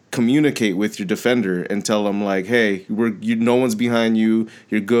communicate with your defender and tell them like, hey, no one's behind you.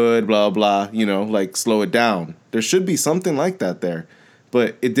 You're good, blah, blah, like slow it down. There should be something like that there.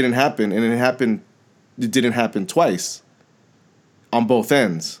 But it didn't happen. And it didn't happen twice. On both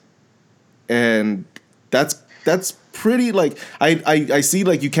ends, and that's pretty like I see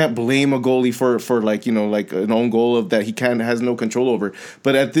like you can't blame a goalie for like like an own goal of that he has no control over,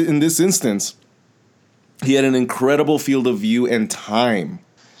 but in this instance, he had an incredible field of view and time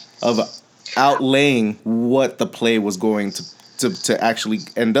of outlaying what the play was going to actually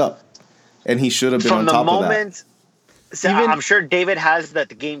end up, and he should have been on top of that. So I'm sure David has the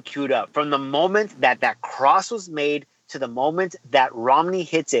game queued up from the moment that cross was made to the moment that Romney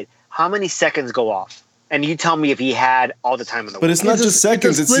hits it. How many seconds go off? And you tell me if he had all the time in the world. But it's not just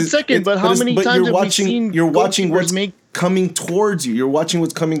seconds. It's a split second. But how many times have we seen you're watching what's coming towards you. You're watching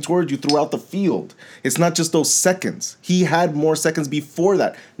what's coming towards you throughout the field. It's not just those seconds. He had more seconds before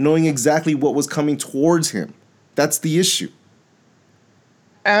that, knowing exactly what was coming towards him. That's the issue.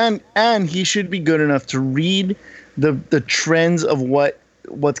 And he should be good enough to read the trends of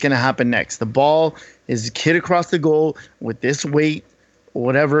what's going to happen next. The ball is hit across the goal with this weight,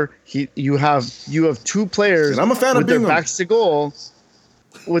 whatever. You have two players. And I'm a fan with of their Bingham. backs to goal.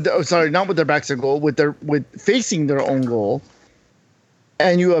 Not with their backs to goal, with facing their own goal.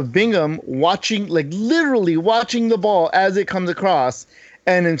 And you have Bingham literally watching the ball as it comes across,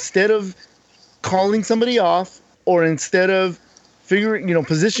 and instead of calling somebody off or instead of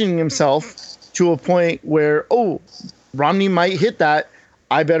positioning himself to a point where Romney might hit that,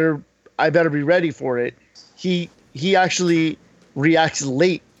 I better be ready for it. He actually reacts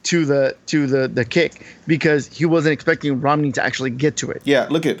late to the kick because he wasn't expecting Romney to actually get to it. Yeah,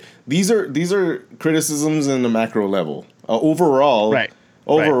 look at these are criticisms in the macro level. Overall, right.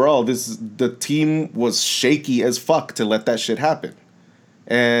 The team was shaky as fuck to let that shit happen,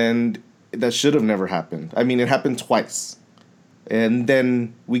 and that should have never happened. I mean, it happened twice, and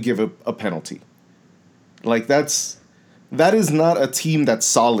then we give a penalty. Like that is not a team that's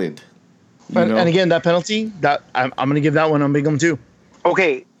solid. And again, that penalty, that I'm going to give that one on Bingham too.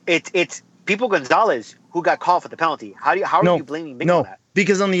 Okay, it's Pipo Gonzalez who got called for the penalty. How are you blaming Bingham on that?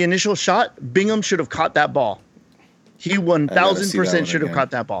 Because on the initial shot, Bingham should have caught that ball. He 1,000% should have caught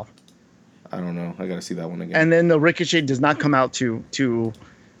that ball. I don't know. I got to see that one again. And then the ricochet does not come out to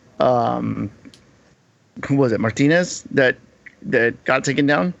who was it? Martinez that got taken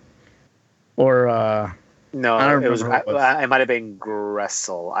down, or no, I don't it was. remember It might have been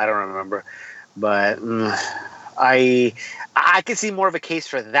Gressel. I don't remember, but I can see more of a case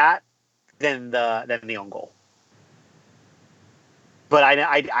for that than the own goal. But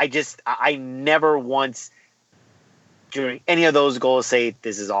I never once during any of those goals say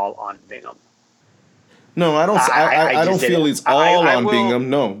this is all on Bingham. No, I don't. I don't feel it's all on Bingham.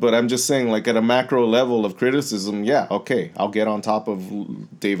 No, but I'm just saying, like at a macro level of criticism, yeah, okay, I'll get on top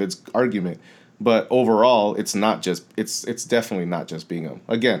of David's argument. But overall, it's not just. It's definitely not just Bingham.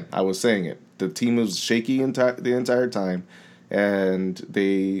 Again, I was saying it. The team was shaky the entire time, and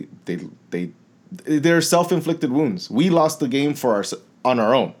they're self-inflicted wounds. We lost the game on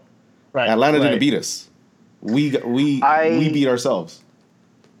our own. Right. Atlanta didn't beat us. We beat ourselves.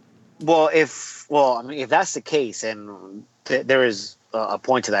 Well, if that's the case, and there is a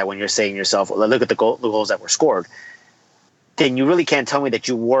point to that when you're saying yourself, look at the goals that were scored, then you really can't tell me that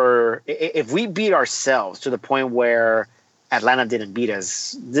you were. If we beat ourselves to the point where Atlanta didn't beat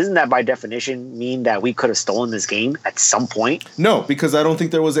us, doesn't that by definition mean that we could have stolen this game at some point? No, because I don't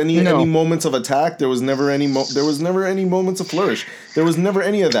think there was any moments of attack. There was never any moments of flourish. There was never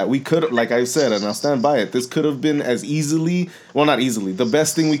any of that. We could, like I said, and I'll stand by it, this could have been as easily, well, not easily. The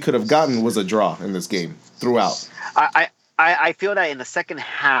best thing we could have gotten was a draw in this game throughout. I feel that in the second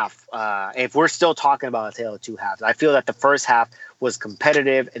half, if we're still talking about a tale of two halves, I feel that the first half was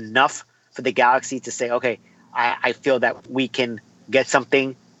competitive enough for the Galaxy to say, okay, I feel that we can get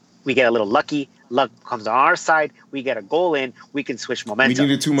something. We get a little lucky. Luck comes on our side. We get a goal in. We can switch momentum. We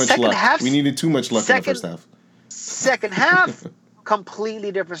needed too much luck. We needed too much luck in the first half. Second half,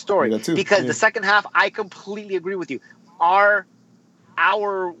 completely different story. Because the second half, I completely agree with you. Our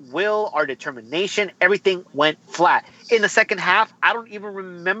will, our determination, everything went flat. In the second half, I don't even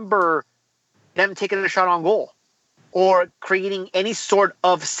remember them taking a shot on goal or creating any sort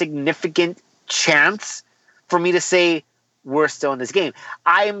of significant chance for me to say we're still in this game.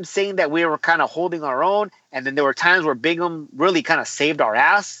 I am saying that we were kind of holding our own, and then there were times where Bingham really kind of saved our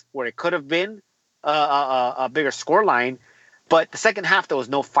ass, where it could have been a bigger scoreline. But the second half, there was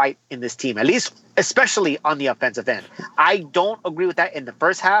no fight in this team, at least especially on the offensive end. I don't agree with that in the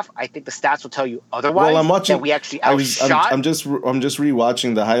first half. I think the stats will tell you otherwise. Well, I'm watching. That we actually outshot. I'm just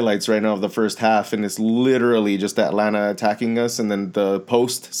rewatching the highlights right now of the first half, and it's literally just Atlanta attacking us, and then the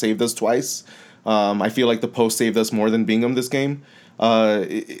post saved us twice. I feel like the post saved us more than Bingham this game.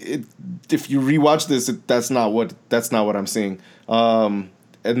 If you rewatch this, that's not what I'm seeing. And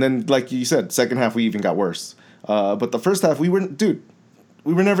then, like you said, second half we even got worse. But the first half we were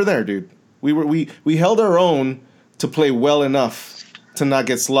never there, dude. We held our own to play well enough to not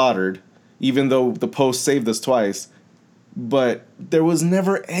get slaughtered, even though the post saved us twice. But there was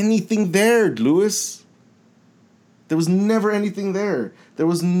never anything there, Lewis. There was never anything there. There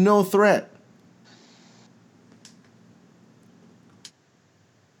was no threat.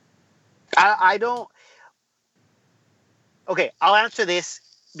 I don't. Okay, I'll answer this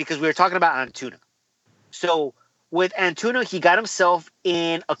because we were talking about Antuna. So with Antuna, he got himself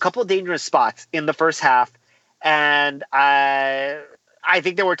in a couple of dangerous spots in the first half, and I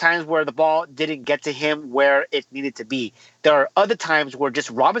think there were times where the ball didn't get to him where it needed to be. There are other times where just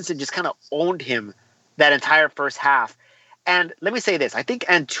Robinson just kind of owned him that entire first half. And let me say this: I think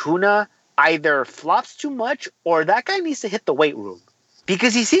Antuna either flops too much or that guy needs to hit the weight room.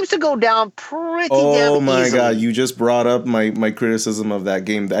 Because he seems to go down pretty damn easily. Oh my God, you just brought up my criticism of that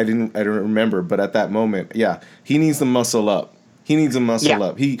game. I don't remember, but at that moment, yeah, he needs to muscle up. He needs to muscle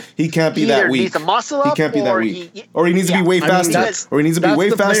up. He can't be that weak. He needs to muscle up. He can't be that weak. Or he needs to be way faster. Or he needs to be way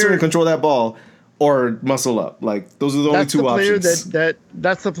faster and control that ball. Or muscle up. Like those are the only two options.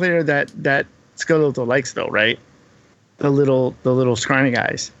 That's the player that Scalotto likes, though, right? The little scrawny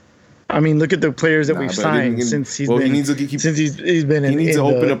guys. I mean, look at the players that we've signed since he's been. He needs to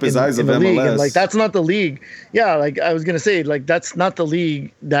open up his eyes of MLS. League. And like that's not the league. Yeah, like I was gonna say, like that's not the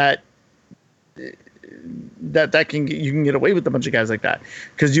league that can you can get away with a bunch of guys like that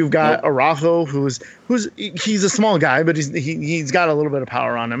because you've got Araujo who's he's a small guy but he's got a little bit of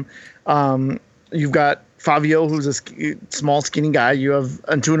power on him. You've got Fabio who's a small skinny guy. You have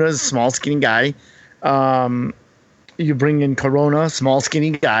Antuna, a small skinny guy. You bring in Corona, small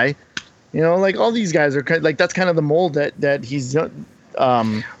skinny guy. You know, like all these guys are like that's kind of the mold that he's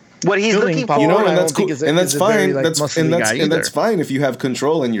what he's looking for. You know, and that's cool, and that's fine. That's fine if you have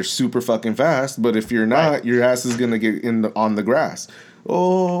control and you're super fucking fast. But if you're not, your ass is gonna get on the grass.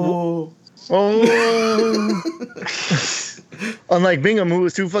 Oh. Unlike Bingham, who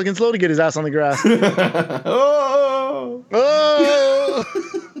was too fucking slow to get his ass on the grass.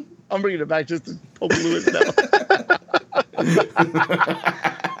 I'm bringing it back just to poke Lewis now.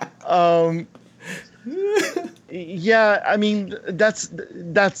 Yeah, I mean that's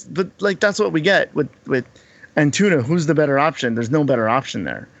what we get with Antuna. Who's the better option? There's no better option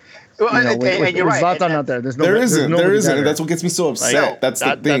there. Well, and you're right. Zlatan out there. There isn't, and that's what gets me so upset. That's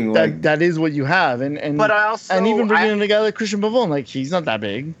the thing. That is what you have, and but I also, and even bringing in a guy like Christian Pavón, like he's not that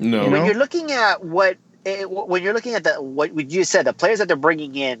big. No, when you're looking at what you said, the players that they're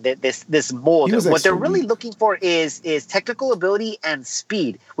bringing in, this mold, what they're really looking for is technical ability and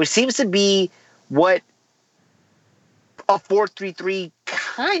speed, which seems to be what a 4-3-3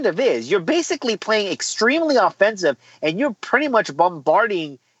 kind of is. You're basically playing extremely offensive, and you're pretty much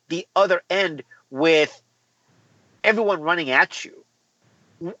bombarding the other end with everyone running at you.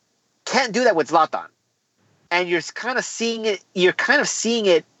 Can't do that with Zlatan, and you're kind of seeing it. You're kind of seeing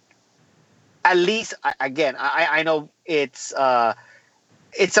it. At least, again, I know it's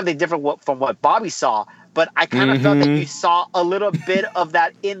something different from what Bobby saw, but I kind of felt that you saw a little bit of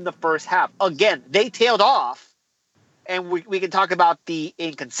that in the first half. Again, they tailed off, and we can talk about the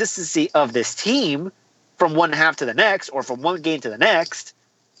inconsistency of this team from one half to the next, or from one game to the next,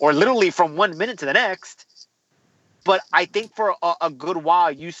 or literally from 1 minute to the next. But I think for a good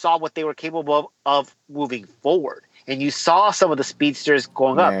while, you saw what they were capable of moving forward, and you saw some of the speedsters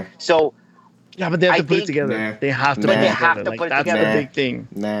going up. So. Yeah, but they have to put it together. They have to put it together. That's the big thing.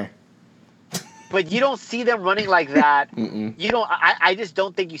 But you don't see them running like that. You don't. I just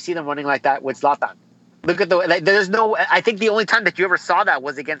don't think you see them running like that with Zlatan. Look at there's no. I think the only time that you ever saw that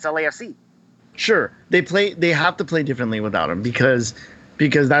was against LAFC. Sure, they have to play differently without him because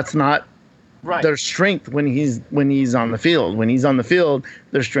that's not their strength when he's on the field. When he's on the field,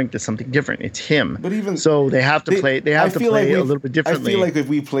 their strength is something different. It's him. But even so, they have to play. They have to play a little bit differently. I feel like if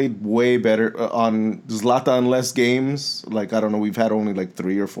we played way better on Zlatan less games, like I don't know, we've had only like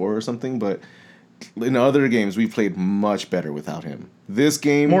 3 or 4 or something, but in other games we played much better without him. This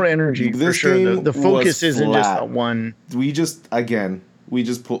game, more energy for sure. The focus isn't just that one. We just go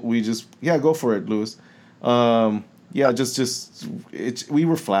for it, Lewis. We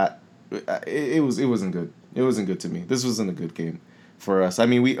were flat. It wasn't good. It wasn't good to me. This wasn't a good game for us. I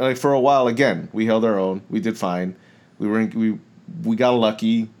mean, we for a while again we held our own. We did fine. We got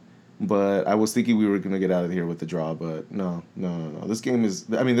lucky, but I was thinking we were gonna get out of here with the draw. But no. This game is.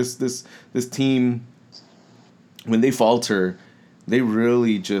 I mean, this team, when they falter, they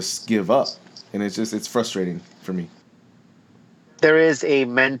really just give up, and it's frustrating for me. There is a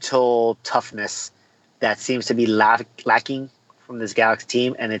mental toughness that seems to be lacking from this Galaxy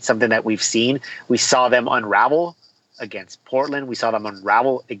team, and it's something that we've seen. We saw them unravel against Portland. We saw them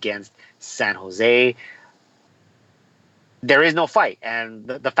unravel against San Jose. There is no fight, and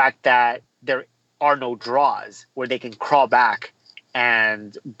the fact that there are no draws where they can crawl back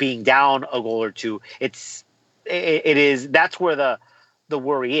and being down a goal or two, that's where the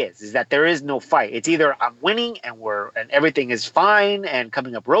worry is that there is no fight. It's either I'm winning and everything is fine and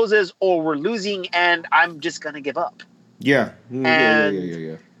coming up roses, or we're losing and I'm just gonna give up. Yeah. And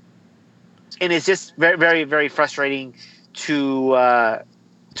it's just very, very, very frustrating to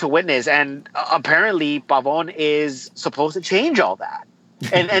witness. And apparently Pavón is supposed to change all that.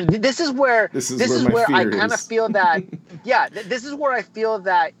 And this is where I kind of feel that this is where I feel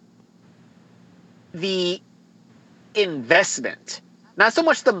that the investment, not so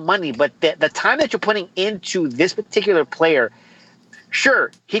much the money, but the time that you're putting into this particular player.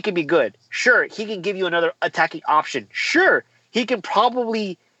 Sure, he can be good. Sure, he can give you another attacking option. Sure, he can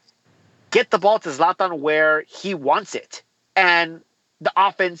probably get the ball to Zlatan where he wants it. And the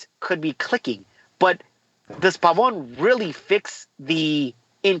offense could be clicking. But does Pavón really fix the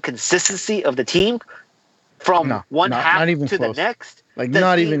inconsistency of the team from one half to the next?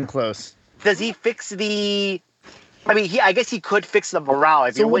 Even close. Does he fix the... I mean, I guess he could fix the morale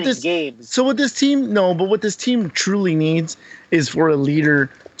if you're winning games. So with this team, but what this team truly needs is for a leader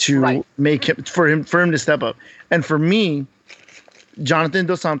to make him for him to step up. And for me, Jonathan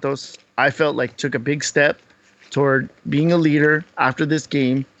Dos Santos, I felt like took a big step toward being a leader after this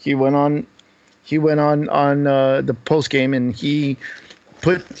game. He went on the post game and he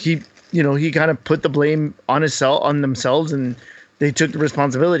kind of put the blame on themselves, and they took the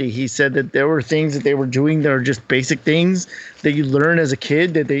responsibility. He said that there were things that they were doing that are just basic things that you learn as a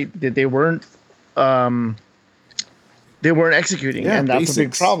kid that they weren't executing, and that's basics. A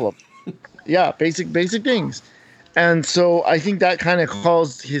big problem. Yeah, basic things. And so I think that kind of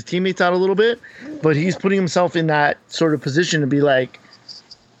calls his teammates out a little bit, but he's putting himself in that sort of position to be like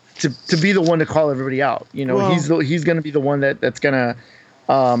to be the one to call everybody out. He's going to be the one that's going to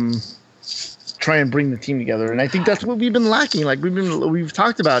try and bring the team together. And I think that's what we've been lacking. Like we've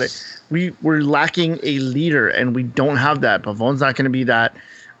talked about it. We're lacking a leader, and we don't have that. Pavon's not going to be that.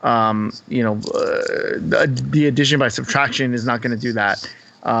 The addition by subtraction is not going to do that.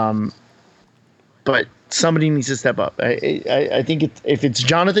 But somebody needs to step up. I think if it's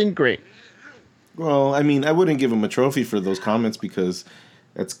Jonathan, great. Well, I mean, I wouldn't give him a trophy for those comments because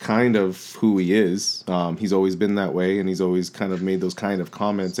that's kind of who he is. He's always been that way, and he's always kind of made those kind of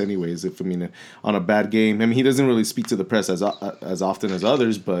comments anyways. On a bad game, I mean, he doesn't really speak to the press as often as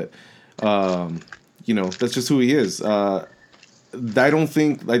others, but, that's just who he is. I don't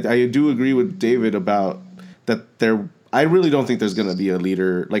think, like, I do agree with David about that I really don't think there's going to be a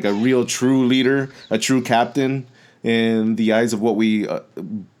leader, like a real true leader, a true captain in the eyes of what we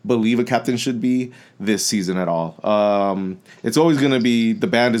believe a captain should be this season at all. It's always going to be, the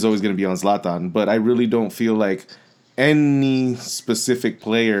band is always going to be on Zlatan, but I really don't feel like any specific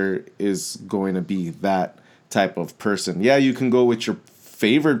player is going to be that type of person. Yeah, you can go with your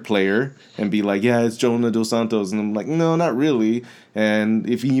favorite player and be like, yeah, it's Jonah Dos Santos, and I'm like, no, not really. And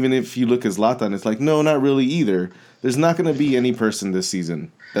even if you look at Zlatan, it's like, no, not really either. There's not going to be any person this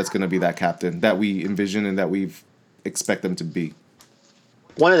season that's going to be that captain that we envision and that we expect them to be.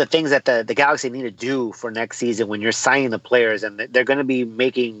 One of the things that the Galaxy need to do for next season when you're signing the players, and they're going to be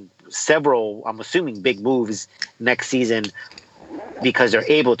making several, I'm assuming, big moves next season because they're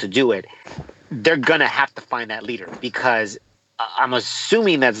able to do it, they're going to have to find that leader because I'm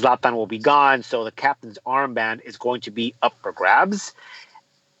assuming that Zlatan will be gone, so the captain's armband is going to be up for grabs.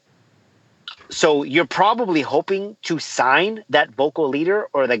 So you're probably hoping to sign that vocal leader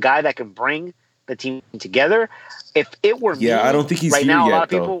or the guy that can bring the team together. If it were me, I don't think he's right here now, yet, a lot of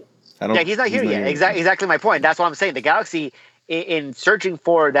people, he's not here yet. Exactly my point. That's what I'm saying. The Galaxy, in searching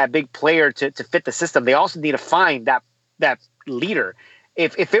for that big player to fit the system, they also need to find that leader.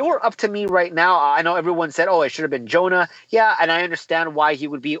 If it were up to me right now, I know everyone said, oh, it should have been Jonah. Yeah, and I understand why he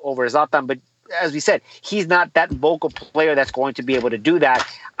would be over Zlatan, but as we said, he's not that vocal player that's going to be able to do that.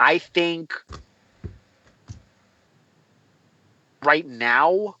 I think right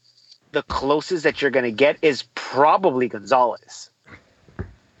now, the closest that you're going to get is probably Gonzalez.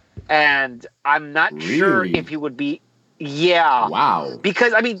 And I'm not sure if he would be. Yeah. Wow.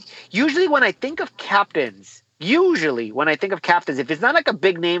 Because, I mean, usually when I think of captains, if it's not like a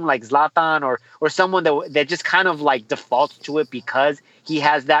big name like Zlatan or someone that just kind of like defaults to it because he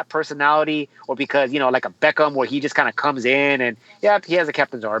has that personality, or because, like a Beckham where he just kind of comes in and, yeah, he has a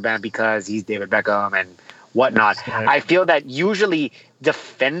captain's armband because he's David Beckham and whatnot. Right. I feel that usually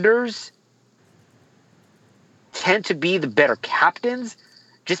defenders tend to be the better captains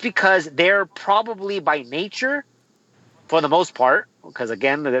just because they're probably by nature, for the most part, because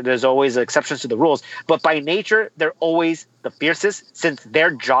again, there's always exceptions to the rules, but by nature, they're always the fiercest since their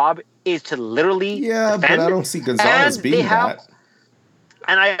job is to literally defend. But I don't see Gonzalez being that.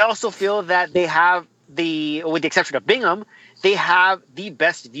 And I also feel that they have with the exception of Bingham, they have the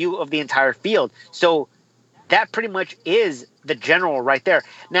best view of the entire field. So that pretty much is the general right there.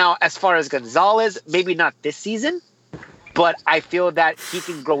 Now, as far as Gonzalez, maybe not this season, but I feel that he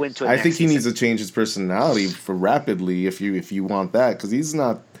can grow into it. I think he needs to change his personality for rapidly if you want that, because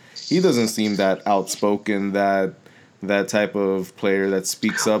he doesn't seem that outspoken, that type of player that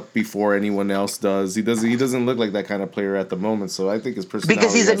speaks up before anyone else does. He doesn't look like that kind of player at the moment. So I think his personality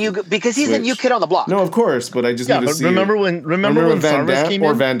because he's a new kid on the block. No, of course, but I just need to see. Remember when Van Damme came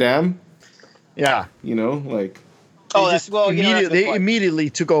in? Van Damme? Yeah, like. They immediately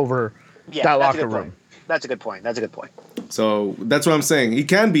took over that locker room. That's a good point. So that's what I'm saying. He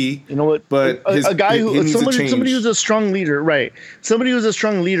can be, but a guy somebody who's a strong leader, right? Somebody who's a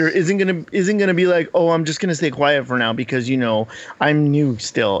strong leader isn't gonna be like, oh, I'm just gonna stay quiet for now because I'm new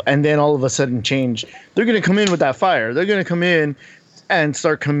still, and then all of a sudden change. They're gonna come in with that fire. They're gonna come in and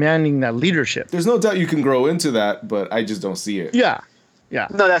start commanding that leadership. There's no doubt you can grow into that, but I just don't see it. Yeah.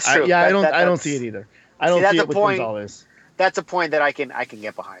 No, that's true. I don't see it either. I don't see it with Gonzalez. That's a point that I can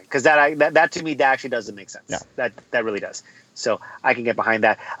get behind, because that to me that actually doesn't make sense. Yeah. That really does. So I can get behind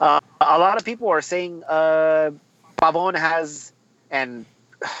that. A lot of people are saying Pavon has the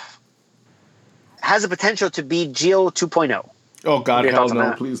potential to be Gio 2.0. Oh God, hell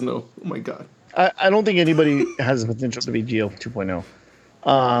no! Please no! Oh my God. I don't think anybody has the potential to be Gio 2.0.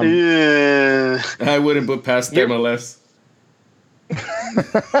 I wouldn't put past MLS.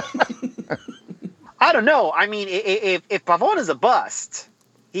 I don't know. I mean, if Pavon is a bust,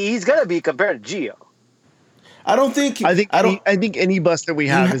 he's gonna be compared to Gio. I think any bust that we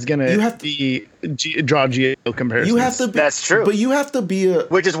have is gonna draw Gio comparisons. That's true. But you have to be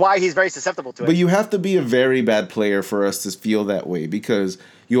which is why he's very susceptible to it. But you have to be a very bad player for us to feel that way, because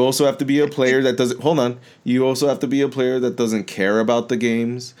You also have to be a player that doesn't. Hold on. You also have to be a player that doesn't care about the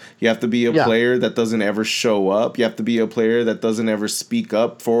games. You have to be a player that doesn't ever show up. You have to be a player that doesn't ever speak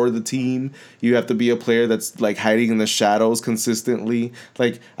up for the team. You have to be a player that's like hiding in the shadows consistently.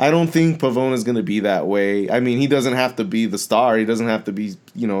 Like, I don't think Pavón is gonna be that way. I mean, he doesn't have to be the star. He doesn't have to be,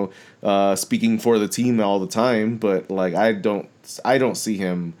 speaking for the team all the time. But like, I don't see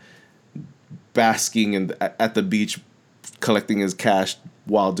him basking at the beach, collecting his cash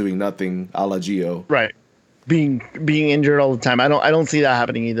while doing nothing, a la Gio. Right. Being injured all the time. I don't see that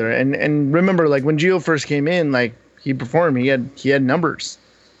happening either. And remember, like when Gio first came in, like he performed. He had numbers.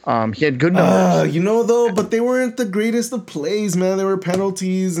 He had good numbers. But they weren't the greatest of plays, man. There were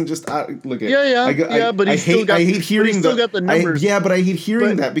penalties and just look at. But I hate hearing that. Got the numbers. But I hate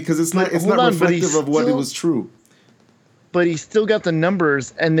hearing that because it's not reflective of what it was true. But he still got the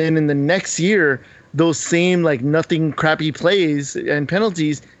numbers, and then in the next year, those same like nothing crappy plays and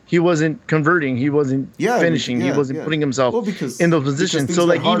penalties, he wasn't converting, he wasn't finishing, he wasn't putting himself in those positions. So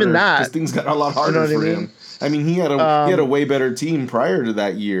like even that, things got a lot harder for him. I mean, he had a way better team prior to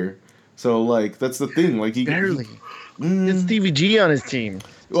that year. So like that's the thing. Like he barely. It's Stevie G on his team.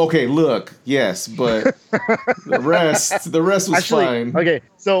 Okay, look, yes, but the rest was fine. Okay,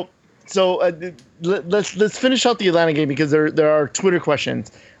 so let's finish out the Atlanta game because there are Twitter questions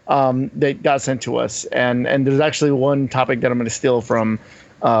that got sent to us, and there's actually one topic that I'm going to steal from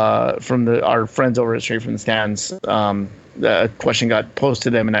our friends over at Straight from the Stands. A question got posed to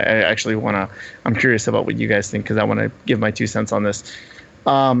them, and I actually I'm curious about what you guys think because I want to give my 2 cents on this.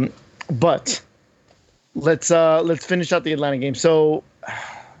 But let's finish out the Atlanta game. So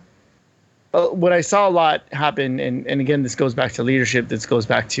what I saw a lot happen, and again, this goes back to leadership. This goes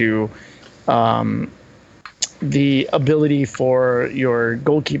back to the ability for your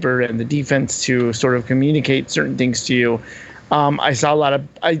goalkeeper and the defense to sort of communicate certain things to you. I saw a lot of.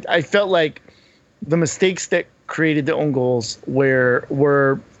 I felt like the mistakes that created the own goals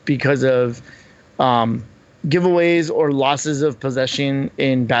were because of giveaways or losses of possession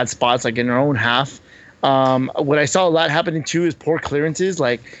in bad spots, like in our own half. What I saw a lot happening too is poor clearances.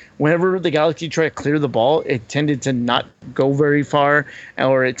 Like whenever the Galaxy tried to clear the ball, it tended to not go very far,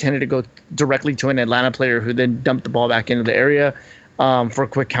 or it tended to go directly to an Atlanta player who then dumped the ball back into the area for a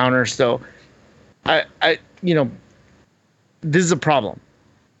quick counter. So this is a problem.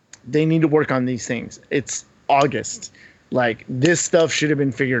 They need to work on these things. It's August. Like this stuff should have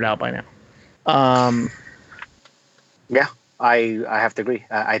been figured out by now. Yeah. I have to agree.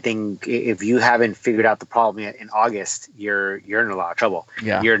 I think if you haven't figured out the problem yet in August, you're in a lot of trouble.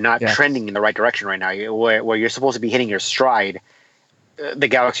 Yeah. You're not trending in the right direction right now. Where you're supposed to be hitting your stride, the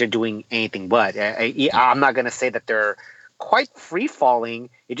Galaxy are doing anything but. I'm not going to say that they're quite free falling.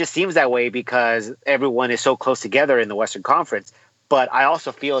 It just seems that way because everyone is so close together in the Western Conference. But I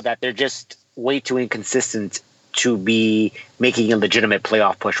also feel that they're just way too inconsistent to be making a legitimate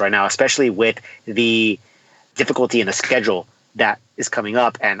playoff push right now, especially with the difficulty in the schedule that is coming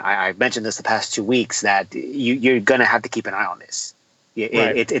up. And I've mentioned this the past 2 weeks that you're going to have to keep an eye on this.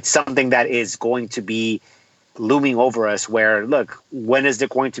 It's something that is going to be looming over us where, look, when is there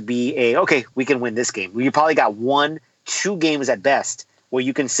going to be okay, we can win this game? You probably got 1-2 games at best where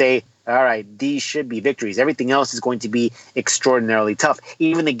you can say, all right, these should be victories. Everything else is going to be extraordinarily tough.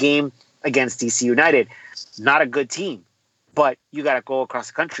 Even the game against DC United, not a good team, but you got to go across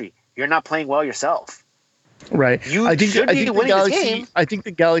the country. You're not playing well yourself. Right. I think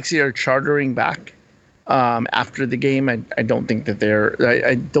the Galaxy are chartering back after the game. I don't think that they're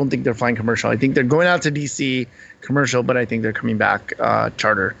flying commercial. I think they're going out to DC commercial, but I think they're coming back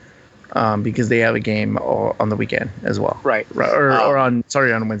charter because they have a game on the weekend as well. Right. Or on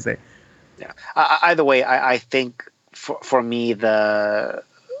Wednesday. Yeah. Either way, I think for me for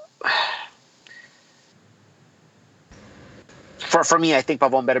me, I think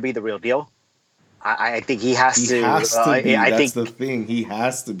Pavón better be the real deal. I think he has to. He has to be. That's the thing. He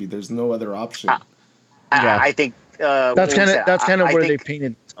has to be. There's no other option. I think that's kind of where they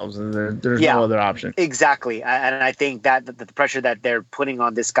painted themselves. There's no other option. Exactly, and I think that the pressure that they're putting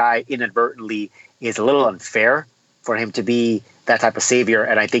on this guy inadvertently is a little unfair for him to be that type of savior.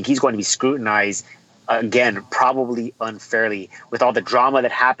 And I think he's going to be scrutinized again, probably unfairly, with all the drama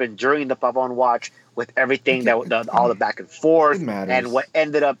that happened during the Pavón watch, with everything all the back and forth, and what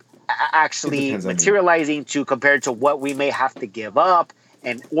ended up actually materializing to compared to what we may have to give up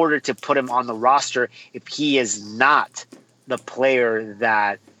in order to put him on the roster if he is not the player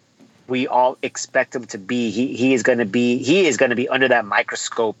that we all expect him to be. He is going to be under that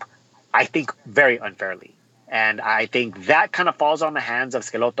microscope, I think, very unfairly. And I think that kind of falls on the hands of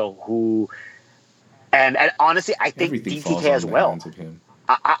Schelotto, who, and honestly, I think DTK as well.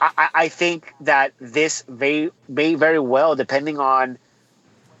 I think that this may very well, depending on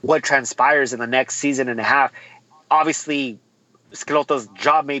what transpires in the next season and a half. Obviously, Schelotto's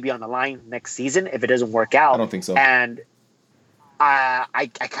job may be on the line next season if it doesn't work out. I don't think so. And I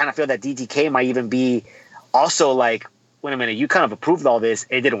kind of feel that DTK might even be also like, wait a minute, you kind of approved all this,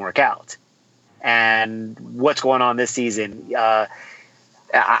 it didn't work out. And what's going on this season?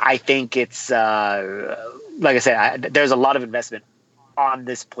 I think it's like I said, there's a lot of investment on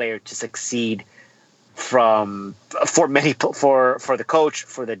this player to succeed for the coach,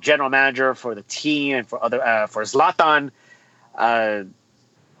 for the general manager, for the team, and for Zlatan. A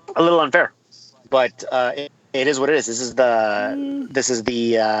little unfair, but it is what it is. This is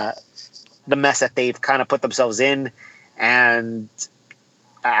the mess that they've kind of put themselves in, and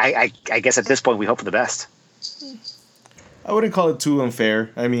I guess at this point we hope for the best. I wouldn't call it too unfair.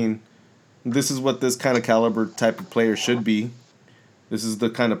 I mean, this is what this kind of caliber type of player should be. This is the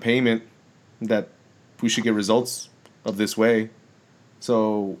kind of payment that we should get results of this way.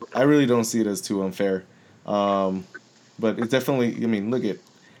 So I really don't see it as too unfair. But it's definitely, I mean,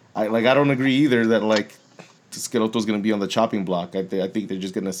 I don't agree either that like Schelotto's going to be on the chopping block. I think they're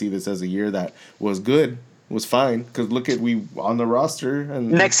just going to see this as a year that was good, was fine. Because look at on the roster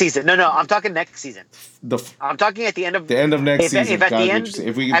and next season. No, I'm talking next season. I'm talking at the end of next season.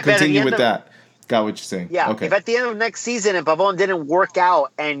 If we continue with that. Got what you're saying. Yeah. Okay. If at the end of next season and Pavon didn't work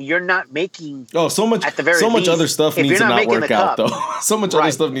out and you're not making so much other stuff needs to not work out though. So much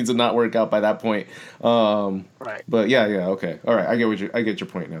other stuff needs to not work out by that point. Right. But yeah, okay. All right, I get your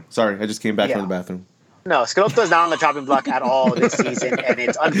point now. Sorry, I just came back from the bathroom. No, Schelotto's not on the chopping block at all this season, and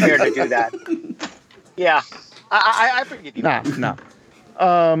it's unfair to do that. Yeah. I forgive you. No.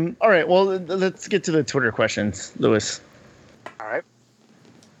 All right, well, let's get to the Twitter questions, Lewis. All right.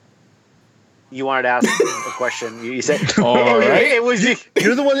 You wanted to ask a question. You said, "All right." It was you.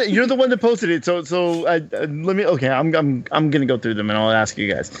 You're the one that posted it. So let me. Okay, I'm gonna go through them and I'll ask you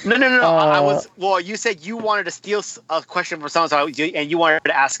guys. No. You said you wanted to steal a question from someone, and you wanted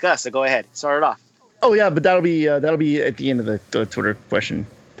to ask us. So go ahead, start it off. Oh yeah, but that'll be at the end of the Twitter question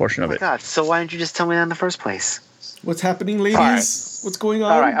portion of it. God, so why didn't you just tell me that in the first place? What's happening, ladies? Right. What's going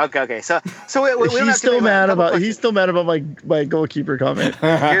on? All right. Okay. So we he's still mad about my goalkeeper comment.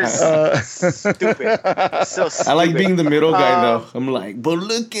 You're stupid. So stupid. I like being the middle guy though. I'm like, but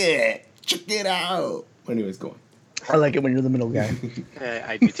check it out. Anyways, go on. I like it when you're the middle guy.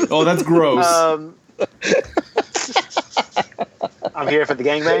 I do too. Oh, that's gross. I'm here for the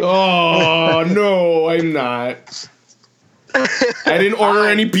gangbang. Oh no, I'm not. I didn't order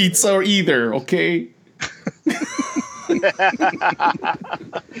any pizza either. Okay.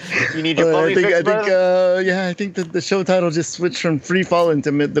 You need your plumbing fixed, brother? I think that the show title just switched from free fall into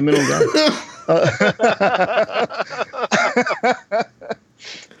the middle guy.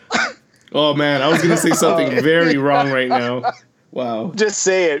 Oh man, I was gonna say something very wrong right now. Wow. Just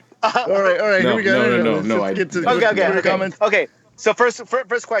say it. All right. Here we go. No. Okay. So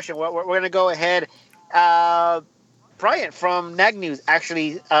first question. We're gonna go ahead. Bryant from Nag News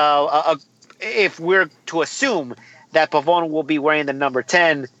actually, if we're to assume that Pavon will be wearing the number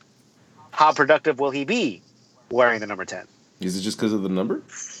 10, how productive will he be wearing the number 10? Is it just because of the number?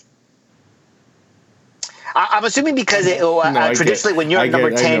 I'm assuming because traditionally when you're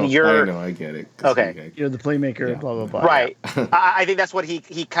number 10, you're... I get it. Okay. You're the playmaker, blah, blah, blah. Right. I think that's what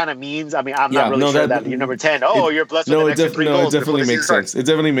he kind of means. I mean, I'm not really sure that you're number 10. You're blessed with an extra 3 goals. It definitely makes sense. It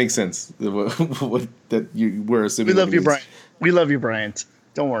definitely makes sense that you were assuming. We love you, Bryant. We love you, Bryant.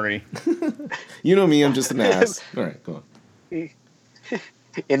 Don't worry. You know me, I'm just an ass. All right, go on.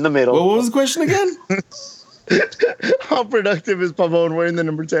 In the middle. Well, what was the question again? How productive is Pavon wearing the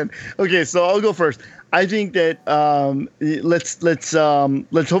number 10? Okay, so I'll go first. I think that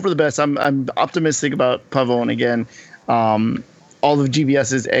let's hope for the best. I'm optimistic about Pavon again. All of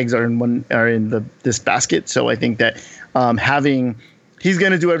GBS's eggs are in this basket, so I think that he's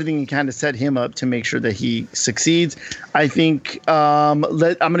going to do everything he can to set him up to make sure that he succeeds. I think I'm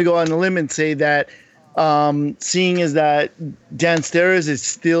going to go on a limb and say that seeing as that Dan Steres is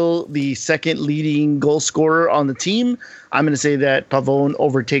still the second leading goal scorer on the team, I'm going to say that Pavon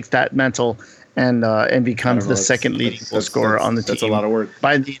overtakes that mantle and becomes the second leading goal scorer on the team. That's a lot of work.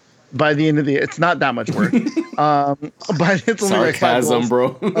 By the end of the year, it's not that much work. But it's only like 5 goals,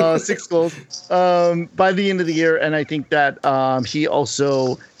 bro. 6 goals. By the end of the year, and I think that he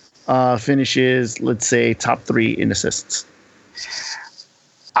also finishes, let's say, top 3 in assists.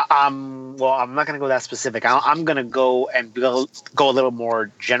 Well, I'm not going to go that specific. I'm going to go a little more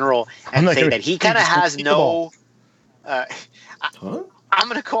general and say that he kind of has no. I'm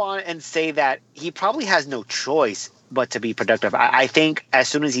going to go on and say that he probably has no choice but to be productive. I think as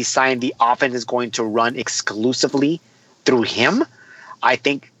soon as he signed, the offense is going to run exclusively through him. I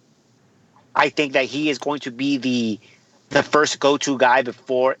think that he is going to be the first go-to guy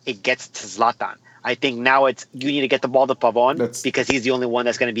before it gets to Zlatan. I think now you need to get the ball to Pavon because he's the only one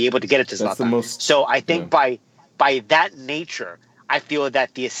that's going to be able to get it to Zlatan. So I think by that nature, I feel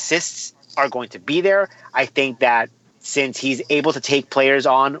that the assists are going to be there. I think that since he's able to take players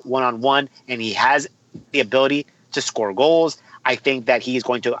on one-on-one and he has the ability to score goals, I think that he's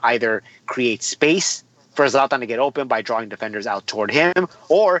going to either create space for Zlatan to get open by drawing defenders out toward him,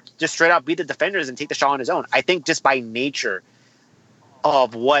 or just straight up beat the defenders and take the shot on his own. I think just by nature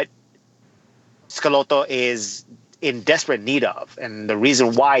of what Schelotto is in desperate need of, and the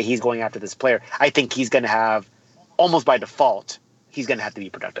reason why he's going after this player, I think he's going to have, almost by default, he's going to have to be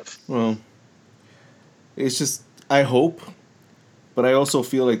productive. Well, it's just, I hope, but I also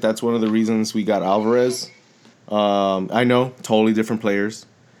feel like that's one of the reasons we got Alvarez. I know, totally different players,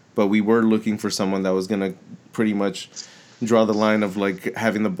 but we were looking for someone that was going to pretty much draw the line of like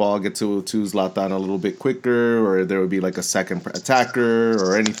having the ball get to Zlatan a little bit quicker, or there would be like a second attacker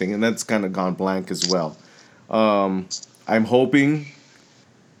or anything, and that's kind of gone blank as well. I'm hoping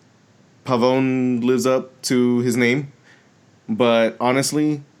Pavon lives up to his name, but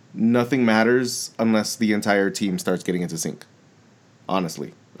honestly, nothing matters unless the entire team starts getting into sync.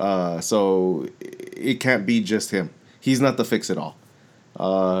 Honestly. So it can't be just him. He's not the fix-it-all.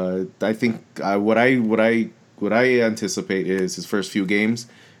 I think what I anticipate is his first few games,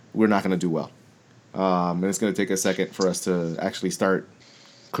 we're not going to do well. And it's going to take a second for us to actually start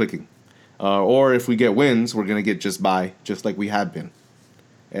clicking. Or if we get wins, we're going to get just like we have been.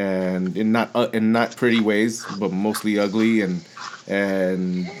 And in not pretty ways, but mostly ugly and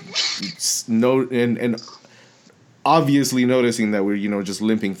obviously noticing that we're just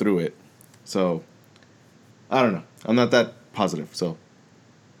limping through it. So I don't know. I'm not that positive. So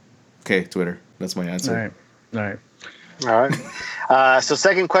okay, Twitter. That's my answer. All right. So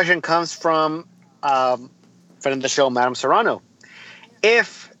second question comes from friend of the show, Madam Serrano.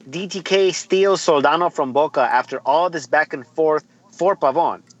 If DTK steals Soldano from Boca after all this back and forth for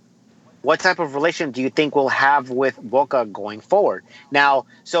Pavon, what type of relation do you think we'll have with Boca going forward? Now,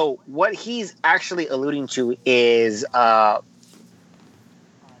 so what he's actually alluding to is number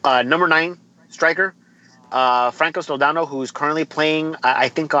 9 striker, Franco Soldano, who's currently playing, I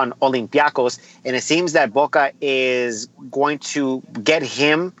think, on Olympiacos, and it seems that Boca is going to get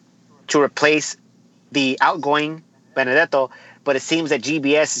him to replace the outgoing Benedetto, but it seems that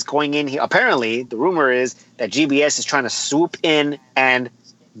GBS is going in here. Apparently, the rumor is that GBS is trying to swoop in and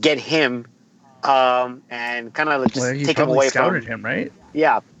get him and kind of just take him away from him, right?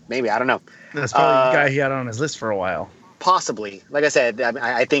 Yeah, maybe. I don't know. That's probably the guy he had on his list for a while. Possibly. Like I said,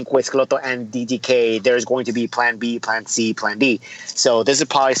 I think with Schelotto and DTK, there's going to be plan B, plan C, plan D. So this is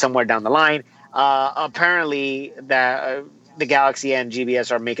probably somewhere down the line. Apparently, the Galaxy and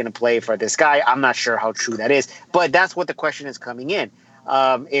GBS are making a play for this guy. I'm not sure how true that is, but that's what the question is coming in.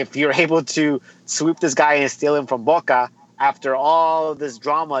 If you're able to sweep this guy and steal him from Boca after all this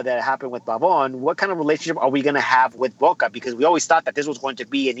drama that happened with Pavon, what kind of relationship are we going to have with Boca? Because we always thought that this was going to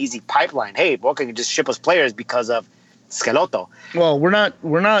be an easy pipeline. Hey, Boca can just ship us players because of Schelotto. Well, we're not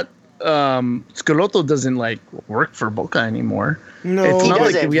Schelotto doesn't work for Boca anymore. No, it's not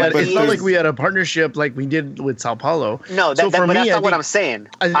like we had a partnership like we did with Sao Paulo. No, that's not what I'm saying.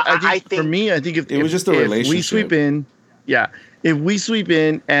 I think if it was just a relationship. If we sweep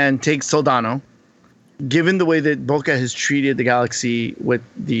in and take Soldano, given the way that Boca has treated the Galaxy with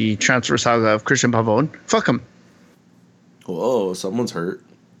the transfer saga of Christian Pavon, fuck him. Whoa, someone's hurt.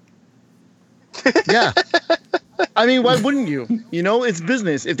 Yeah. I mean, why wouldn't you? It's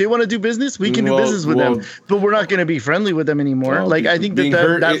business. If they want to do business, we can do business with them. But we're not going to be friendly with them anymore. I think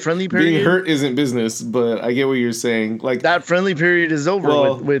that friendly period. Being hurt isn't business, but I get what you're saying. That friendly period is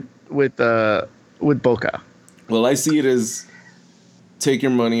over with Boca. Well, I see it as take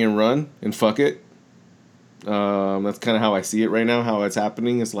your money and run and fuck it. That's kind of how I see it right now. How it's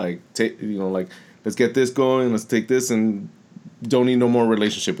happening is let's get this going. Let's take this and don't need no more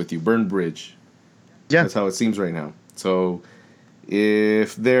relationship with you. Burn bridge. Yeah. That's how it seems right now. So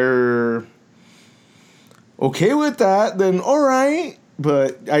if they're okay with that, then all right.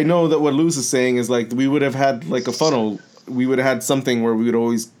 But I know that what Luz is saying is we would have had a funnel. We would have had something where we would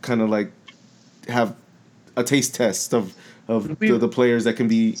always kind of have a taste test of the players that can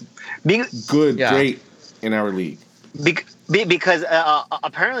be good, great in our league. Because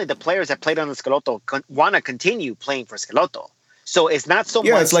apparently the players that played on the Schelotto want to continue playing for Schelotto. So it's not so much.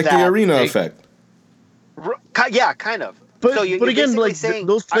 Yeah, it's like the arena effect. Yeah, kind of. But again,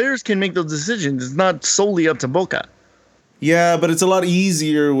 those players can make those decisions. It's not solely up to Boca. Yeah, but it's a lot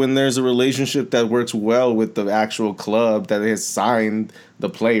easier when there's a relationship that works well with the actual club that has signed the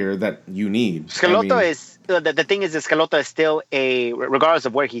player that you need. Schelotto is the thing is that Schelotto is still regardless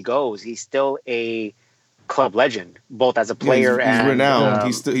of where he goes, he's still a club legend, both as a player he's and renowned.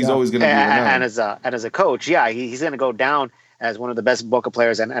 He's always going to be renowned, and as a coach. Yeah, he's going to go down as one of the best Boca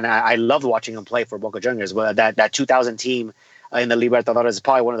players, and I loved watching him play for Boca Juniors. But that 2000 team in the Libertadores is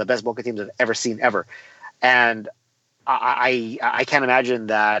probably one of the best Boca teams I've ever seen ever, and I can't imagine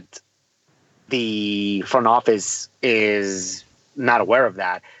that the front office is not aware of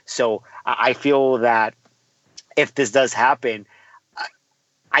that. So I feel that if this does happen,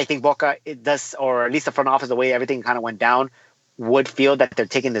 I think Boca, it does, or at least the front office, the way everything kind of went down, would feel that they're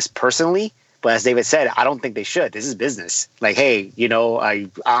taking this personally. But as David said, I don't think they should. This is business. Like, hey,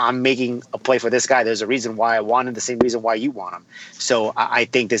 I'm making a play for this guy. There's a reason why I want him, the same reason why you want him. So I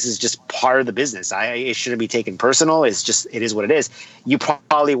think this is just part of the business. It shouldn't be taken personal. It is what it is. You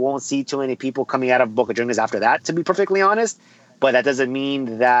probably won't see too many people coming out of Boca Juniors after that, to be perfectly honest. But that doesn't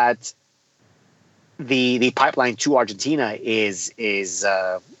mean that the pipeline to Argentina is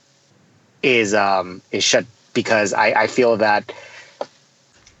shut, because I feel that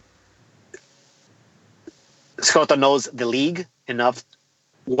Schelotto knows the league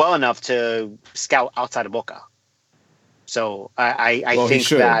well enough to scout outside of Boca. So I think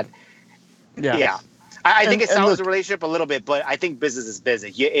that, yeah. I think it sours the relationship a little bit, but I think business is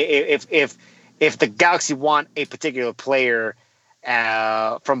business. If the Galaxy want a particular player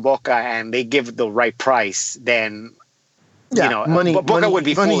from Boca and they give the right price, then Boca would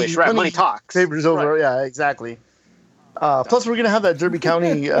be foolish, right? Money talks. Papers over, right. Yeah, exactly. Plus, we're gonna have that Derby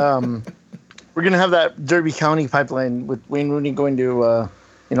County. We're going to have that Derby County pipeline with Wayne Rooney going to,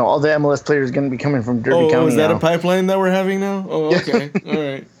 all the MLS players going to be coming from Derby County. Oh, is that a pipeline that we're having now? Oh, okay. All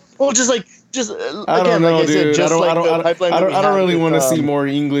right. Well, I don't know, dude. I don't really want to see more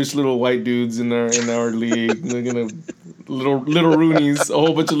English little white dudes in our league. They're gonna little Roonies, a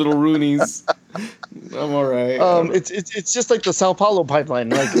whole bunch of little Roonies. I'm all right. It's just like the Sao Paulo pipeline.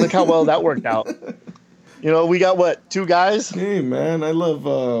 Like, look how well that worked out. We got 2 guys. Hey, man, I love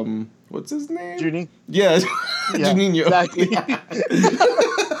what's his name? Juninho. Yeah, Juninho. Exactly.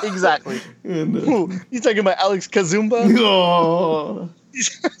 Exactly. And, you talking about Alex Kazumba? Oh.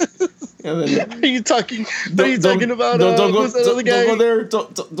 Are you talking about who's that other guy? Don't go there.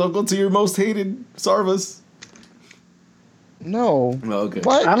 Don't go to your most hated Sarvas. No. Oh, okay.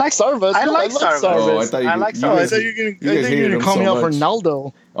 What? I like Sarvas. I like Sarvas. Oh, I thought you were going to call me out for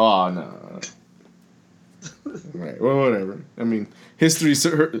Naldo. Oh, no. Right. Well, whatever. I mean,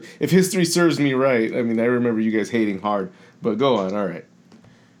 if history serves me right, I mean, I remember you guys hating hard. But go on. All right.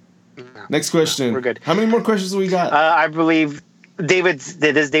 Next question. We're good. How many more questions do we got? I believe this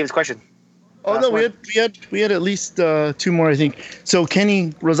is David's question. Oh, no, we had at least 2 more, I think. So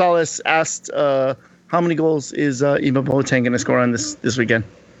Kenny Rosales asked, how many goals is Ima Boateng going to score on this weekend?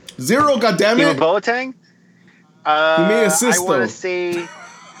 0, goddammit. Ima Boateng? He may assist, I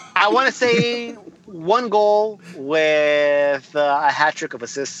want to say 1 goal with a hat trick of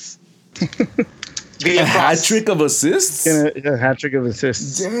assists. A hat trick of assists? A hat trick of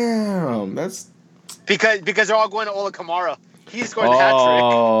assists. Damn, that's because they're all going to Ola Kamara. He scored the hat trick.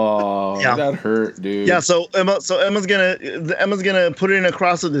 Oh, yeah. That hurt, dude. Yeah, so Emma's gonna put it in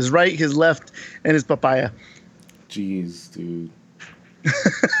across with his right, his left, and his papaya. Jeez, dude. If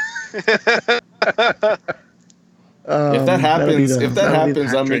that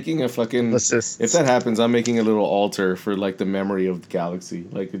happens, I'm making a fucking assist. If that happens, I'm making a little altar for like the memory of the Galaxy.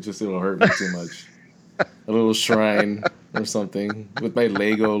 Like it'll hurt me too much. A little shrine or something with my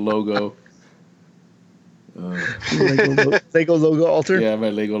Lego logo. Lego logo altar. Yeah, my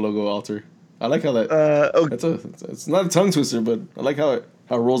Lego logo altar. I like how that. It's not a tongue twister, but I like how it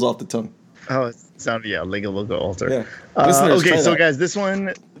rolls off the tongue. Oh, it sounded Lego logo altar. Yeah. Okay, so guys, this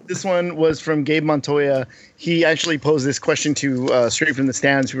one was from Gabe Montoya. He actually posed this question to Straight from the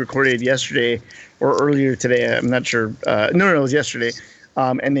Stands, who recorded yesterday or earlier today. I'm not sure. No, it was yesterday.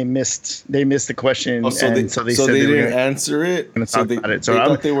 And they missed the question. So they didn't answer it. So I'm going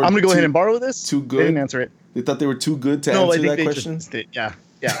to go ahead and borrow this. Too good. They didn't answer it. They thought they were too good to answer that question. Just missed it. Yeah.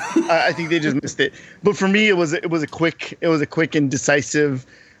 I think they just missed it. But for me, it was a quick and decisive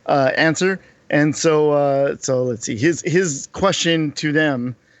answer. And so let's see. His question to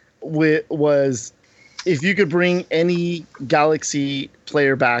them was, if you could bring any Galaxy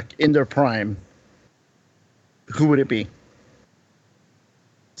player back in their prime, who would it be?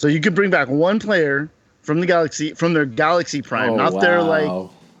 So you could bring back one player from the Galaxy, from their Galaxy prime, not their playing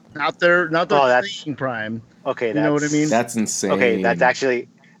prime. Okay, you know what I mean? That's insane. Okay,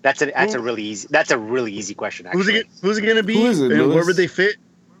 That's a really easy question. Actually, Who's it gonna be? Who is it, and Lewis? where would they fit?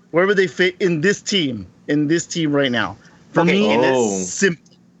 Where would they fit in this team? In this team right now? For me, it's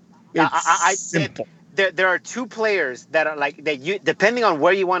simple. It's simple. There are two players that are like that. You depending on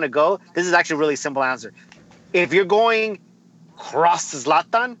where you want to go. This is actually a really simple answer. If you're going cross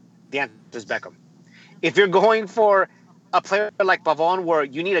Zlatan, the answer is Beckham. If you're going for a player like Pavon, where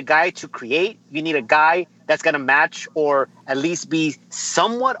you need a guy to create, you need a guy that's going to match or at least be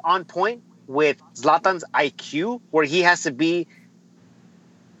somewhat on point with Zlatan's IQ, where he has to be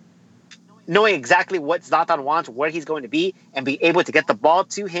knowing exactly what Zlatan wants, where he's going to be, and be able to get the ball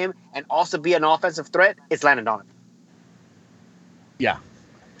to him and also be an offensive threat, it's Landon Donovan. Yeah.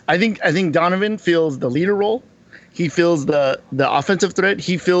 I think Donovan fills the leader role. He fills the offensive threat.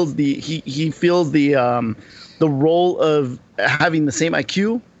 He fills the role of having the same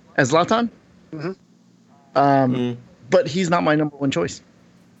IQ as Zlatan. But he's not my number one choice.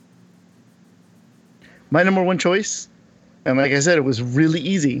 My number one choice, and like I said, it was really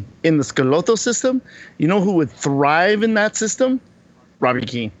easy. In the Schelotto system, you know who would thrive in that system? Robbie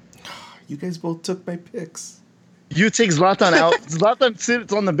Keane. You guys both took my picks. You take Zlatan out. Zlatan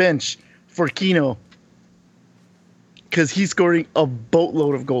sits on the bench for Kino because he's scoring a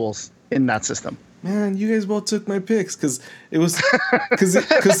boatload of goals in that system. Man, you guys both took my picks because it was because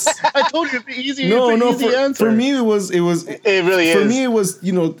I told you it's easy. No, answer. For me it really is. For me it was,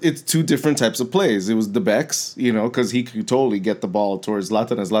 it's two different types of plays. It was the Becks, because he could totally get the ball towards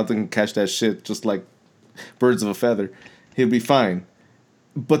Zlatan, and Zlatan can catch that shit just like birds of a feather. He'll be fine.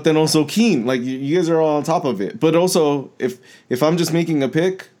 But then also Keane, like you guys are all on top of it. But also if I'm just making a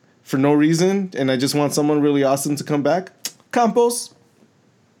pick for no reason and I just want someone really awesome to come back, Campos.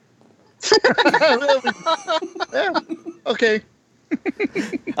 Yeah. Okay.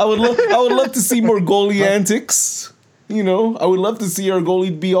 I would love to see more goalie antics. I would love to see our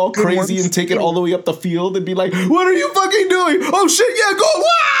goalie be all crazy and take it all the way up the field and be like, "What are you fucking doing? Oh shit, yeah, go!"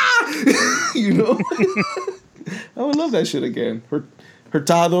 I would love that shit again.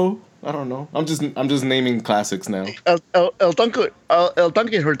 Hurtado. I don't know. I'm just naming classics now. El Tanque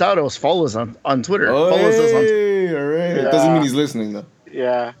Hurtado follows on Twitter. Oh, follows us on Twitter. All right. Yeah. It doesn't mean he's listening though.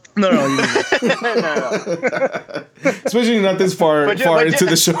 Yeah. No. Especially not this far into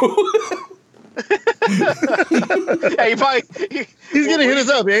the show. Yeah, he's gonna hit us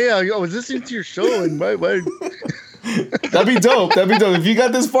up. Yeah. I was listening to your show and my. That'd be dope. If you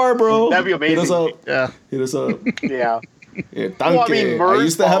got this far, bro, that'd be amazing. Hit us up. Yeah. Hit us up. Yeah. Yeah, I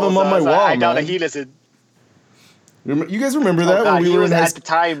used to have him on my wall. I know that he listened. You guys remember that when we were in at the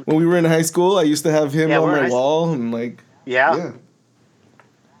time when we were in high school? I used to have him on my wall and like. Yeah.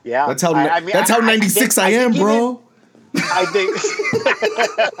 That's how. That's how 96 I am, bro. I think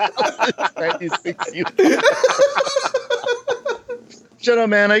 96. Shut up,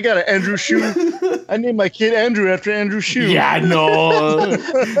 man! I got an Andrew Shue. I named my kid Andrew after Andrew Shue. Yeah, I know.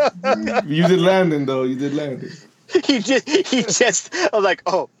 You did Landon though. You did Landon. He just. I was like,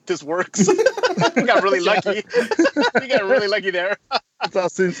 oh, this works. He got really lucky. He got really lucky there. That's all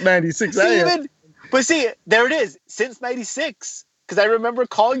since 96. But see, there it is. Since 96. Because I remember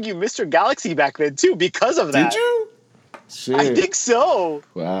calling you Mr. Galaxy back then, too, because of that. Did you? Shit. I think so.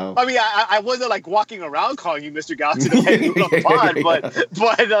 Wow. I mean, I wasn't like walking around calling you Mr. Galaxy the pod, but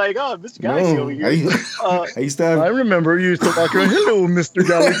like, oh, Mr. Galaxy over here. I used to have. I remember you used to walk around. Hello, Mr.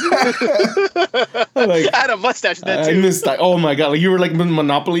 Galaxy. I had a mustache then too. I missed that. Oh my god! Like you were like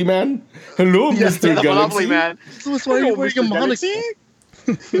Monopoly Man. Hello, Mr. Galaxy. Monopoly Man. So why are you wearing a monocle?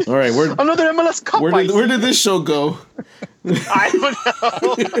 All right, another MLS Cup. Where did this show go? I don't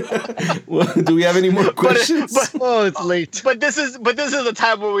know. Do we have any more questions? It's late. But this is the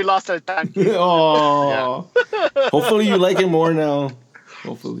time where we lost our time. Oh, yeah. Hopefully you like it more now.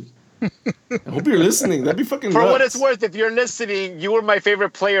 Hopefully. I hope you're listening. That'd be fucking. For what it's worth, if you're listening, you were my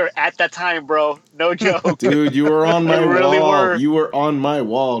favorite player at that time, bro. No joke. Dude, you were on my wall. Really were. You were on my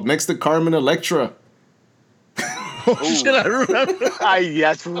wall next to Carmen Electra. Oh shit! I remember.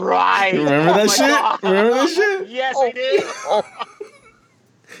 That's right. You remember that shit? God. Remember that shit? Yes, I did.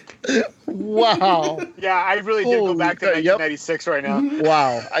 Wow. Yeah, I really did go back to 1996 right now.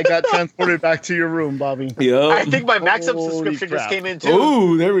 Wow, I got transported back to your room, Bobby. Yep. I think my Maxim subscription just came in too.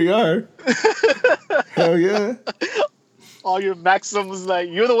 Oh, there we are. Hell yeah. All your Maxims, like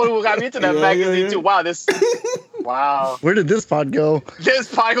you're the one who got me into that magazine too. Wow, wow. Where did this pod go?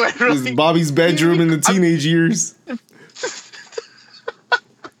 This pod went really. This is Bobby's bedroom in the teenage years.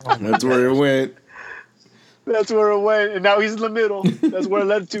 That's where it went. That's where it went, and now he's in the middle. That's where it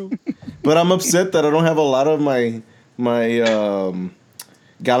led to. But I'm upset that I don't have a lot of my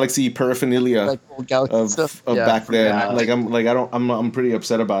Galaxy paraphernalia of back then. Yeah. I'm pretty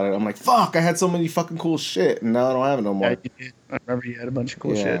upset about it. I'm like, fuck, I had so many fucking cool shit, and now I don't have it no more. Yeah, I remember you had a bunch of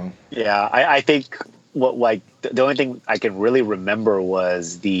cool shit. Yeah, I think the only thing I can really remember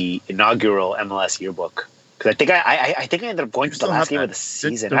was the inaugural MLS yearbook. Because I think I ended up going to the last game of the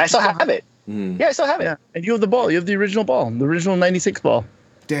season. I still have it. Mm. Yeah, I still have it. Yeah, and you have the ball. You have the original ball, the original '96 ball.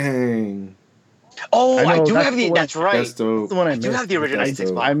 Dang. Oh, I do have the. That's right. That's the one I missed. I do have the original '96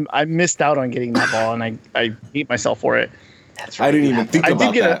 ball. I missed out on getting that ball, and I hate myself for it. That's right. I didn't even think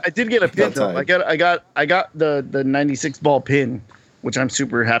about that. I did get a pin though. I got the '96 ball pin, which I'm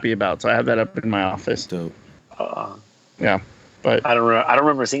super happy about. So I have that up in my office. Dope. Yeah, but I don't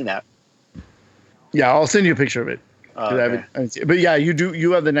remember seeing that. Yeah, I'll send you a picture of it. Okay. But yeah, you do.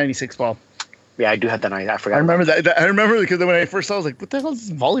 You have the '96 ball. Yeah, I do have the '96. I forgot. I remember that. I remember because when I first saw it, I was like, "What the hell is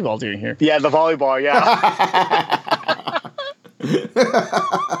this volleyball doing here?" Yeah, the volleyball. Yeah.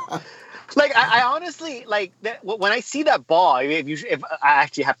 Like I honestly like that, when I see that ball. If I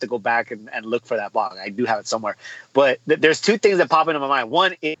actually have to go back and look for that ball, I do have it somewhere. But there's two things that pop into my mind.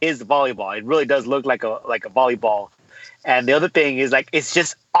 One is the volleyball. It really does look like a volleyball. And the other thing is like it's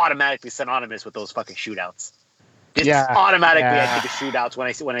just automatically synonymous with those fucking shootouts. It's automatically I think of shootouts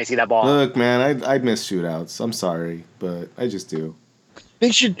when I see that ball. Look, man, I miss shootouts. I'm sorry, but I just do.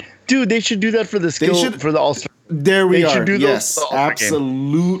 They should do that for the skill for the All-Star. There we are. Yes,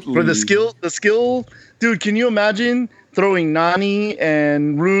 absolutely. Game. For the skill, dude. Can you imagine throwing Nani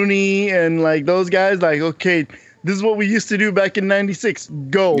and Rooney and like those guys? Like, okay, this is what we used to do back in '96.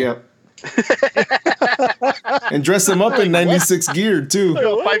 Go. Yep. And dress them up in '96 gear too.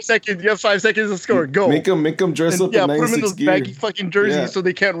 5 seconds. You have 5 seconds to score. Go. Make them dress up in '96 gear. Put them in those baggy fucking jerseys so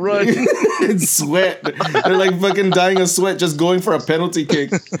they can't run and sweat. They're like fucking dying of sweat just going for a penalty kick.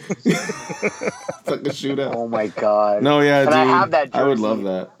 Fucking shootout. Oh my god. No, yeah, dude. I have that jersey. I would love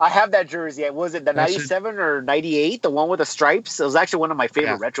that. I have that jersey. Was it the '97 or '98? The one with the stripes. It was actually one of my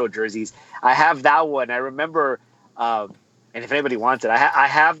favorite retro jerseys. I have that one. I remember. And if anybody wants it, I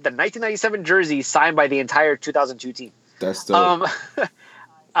have the 1997 jersey signed by the entire 2002 team. That's dope. But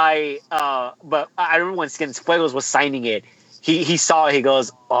I remember when Cienfuegos was signing it, he saw it, he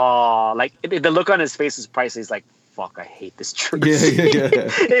goes, oh, like the look on his face was priceless. He's like, fuck, I hate this jersey. Yeah.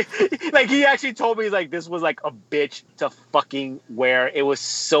 Like he actually told me like this was like a bitch to fucking wear. It was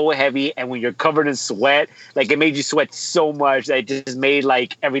so heavy, and when you're covered in sweat, like it made you sweat so much that it just made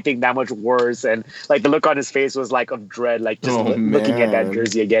like everything that much worse. And like the look on his face was like of dread, like just looking at that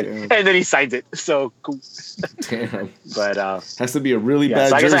jersey again. Damn. And then he signs it. So cool. Damn. But has to be a really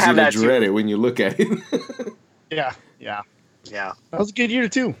bad jersey to dread it when you look at it. Yeah. Yeah, that was a good year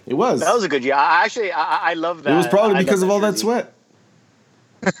too. It was. That was a good year. I love that. It was probably because of all that sweat.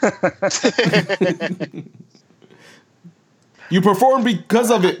 You performed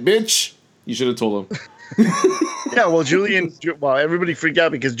because of it, bitch. You should have told him. Yeah, well, everybody freaked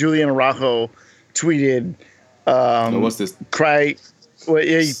out because Julian Araujo tweeted, what's this? Cry. Well,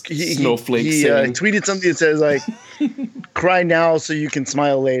 yeah, Snowflake. He tweeted something that says like, "Cry now so you can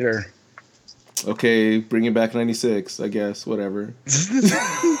smile later." Okay, bring it back '96, I guess. Whatever.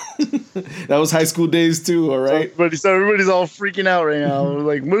 That was high school days too. All right. So everybody's all freaking out right now.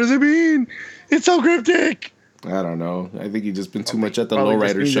 Like, what does it mean? It's so cryptic. I don't know. I think you've just been too much at the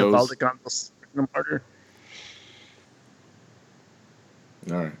lowrider shows.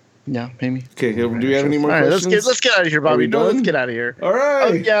 All right. Yeah, maybe. Okay, do we have any more questions? Let's get out of here, Bobby. Let's get out of here. All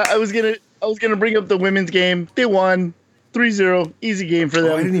right. I was gonna bring up the women's game. They won 3-0. Easy game for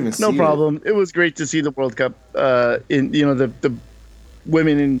them. I didn't even see no problem. It was great to see the World Cup. In the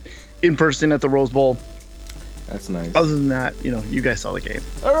women in person at the Rose Bowl. That's nice. Other than that, you guys saw the game.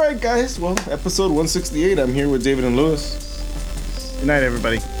 All right, guys. Well, episode 168. I'm here with David and Lewis. Good night,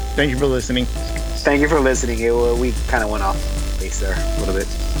 everybody. Thank you for listening. Thank you for listening. We kind of went off base there a little bit.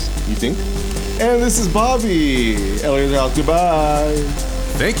 You think? And this is Bobby. LA is out. Goodbye.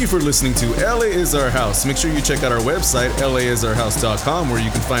 Thank you for listening to LA is Our House. Make sure you check out our website, laisourhouse.com, where you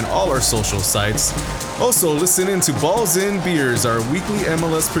can find all our social sites. Also, listen in to Balls in Beers, our weekly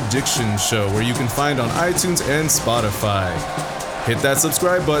MLS prediction show, where you can find on iTunes and Spotify. Hit that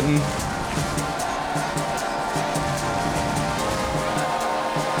subscribe button.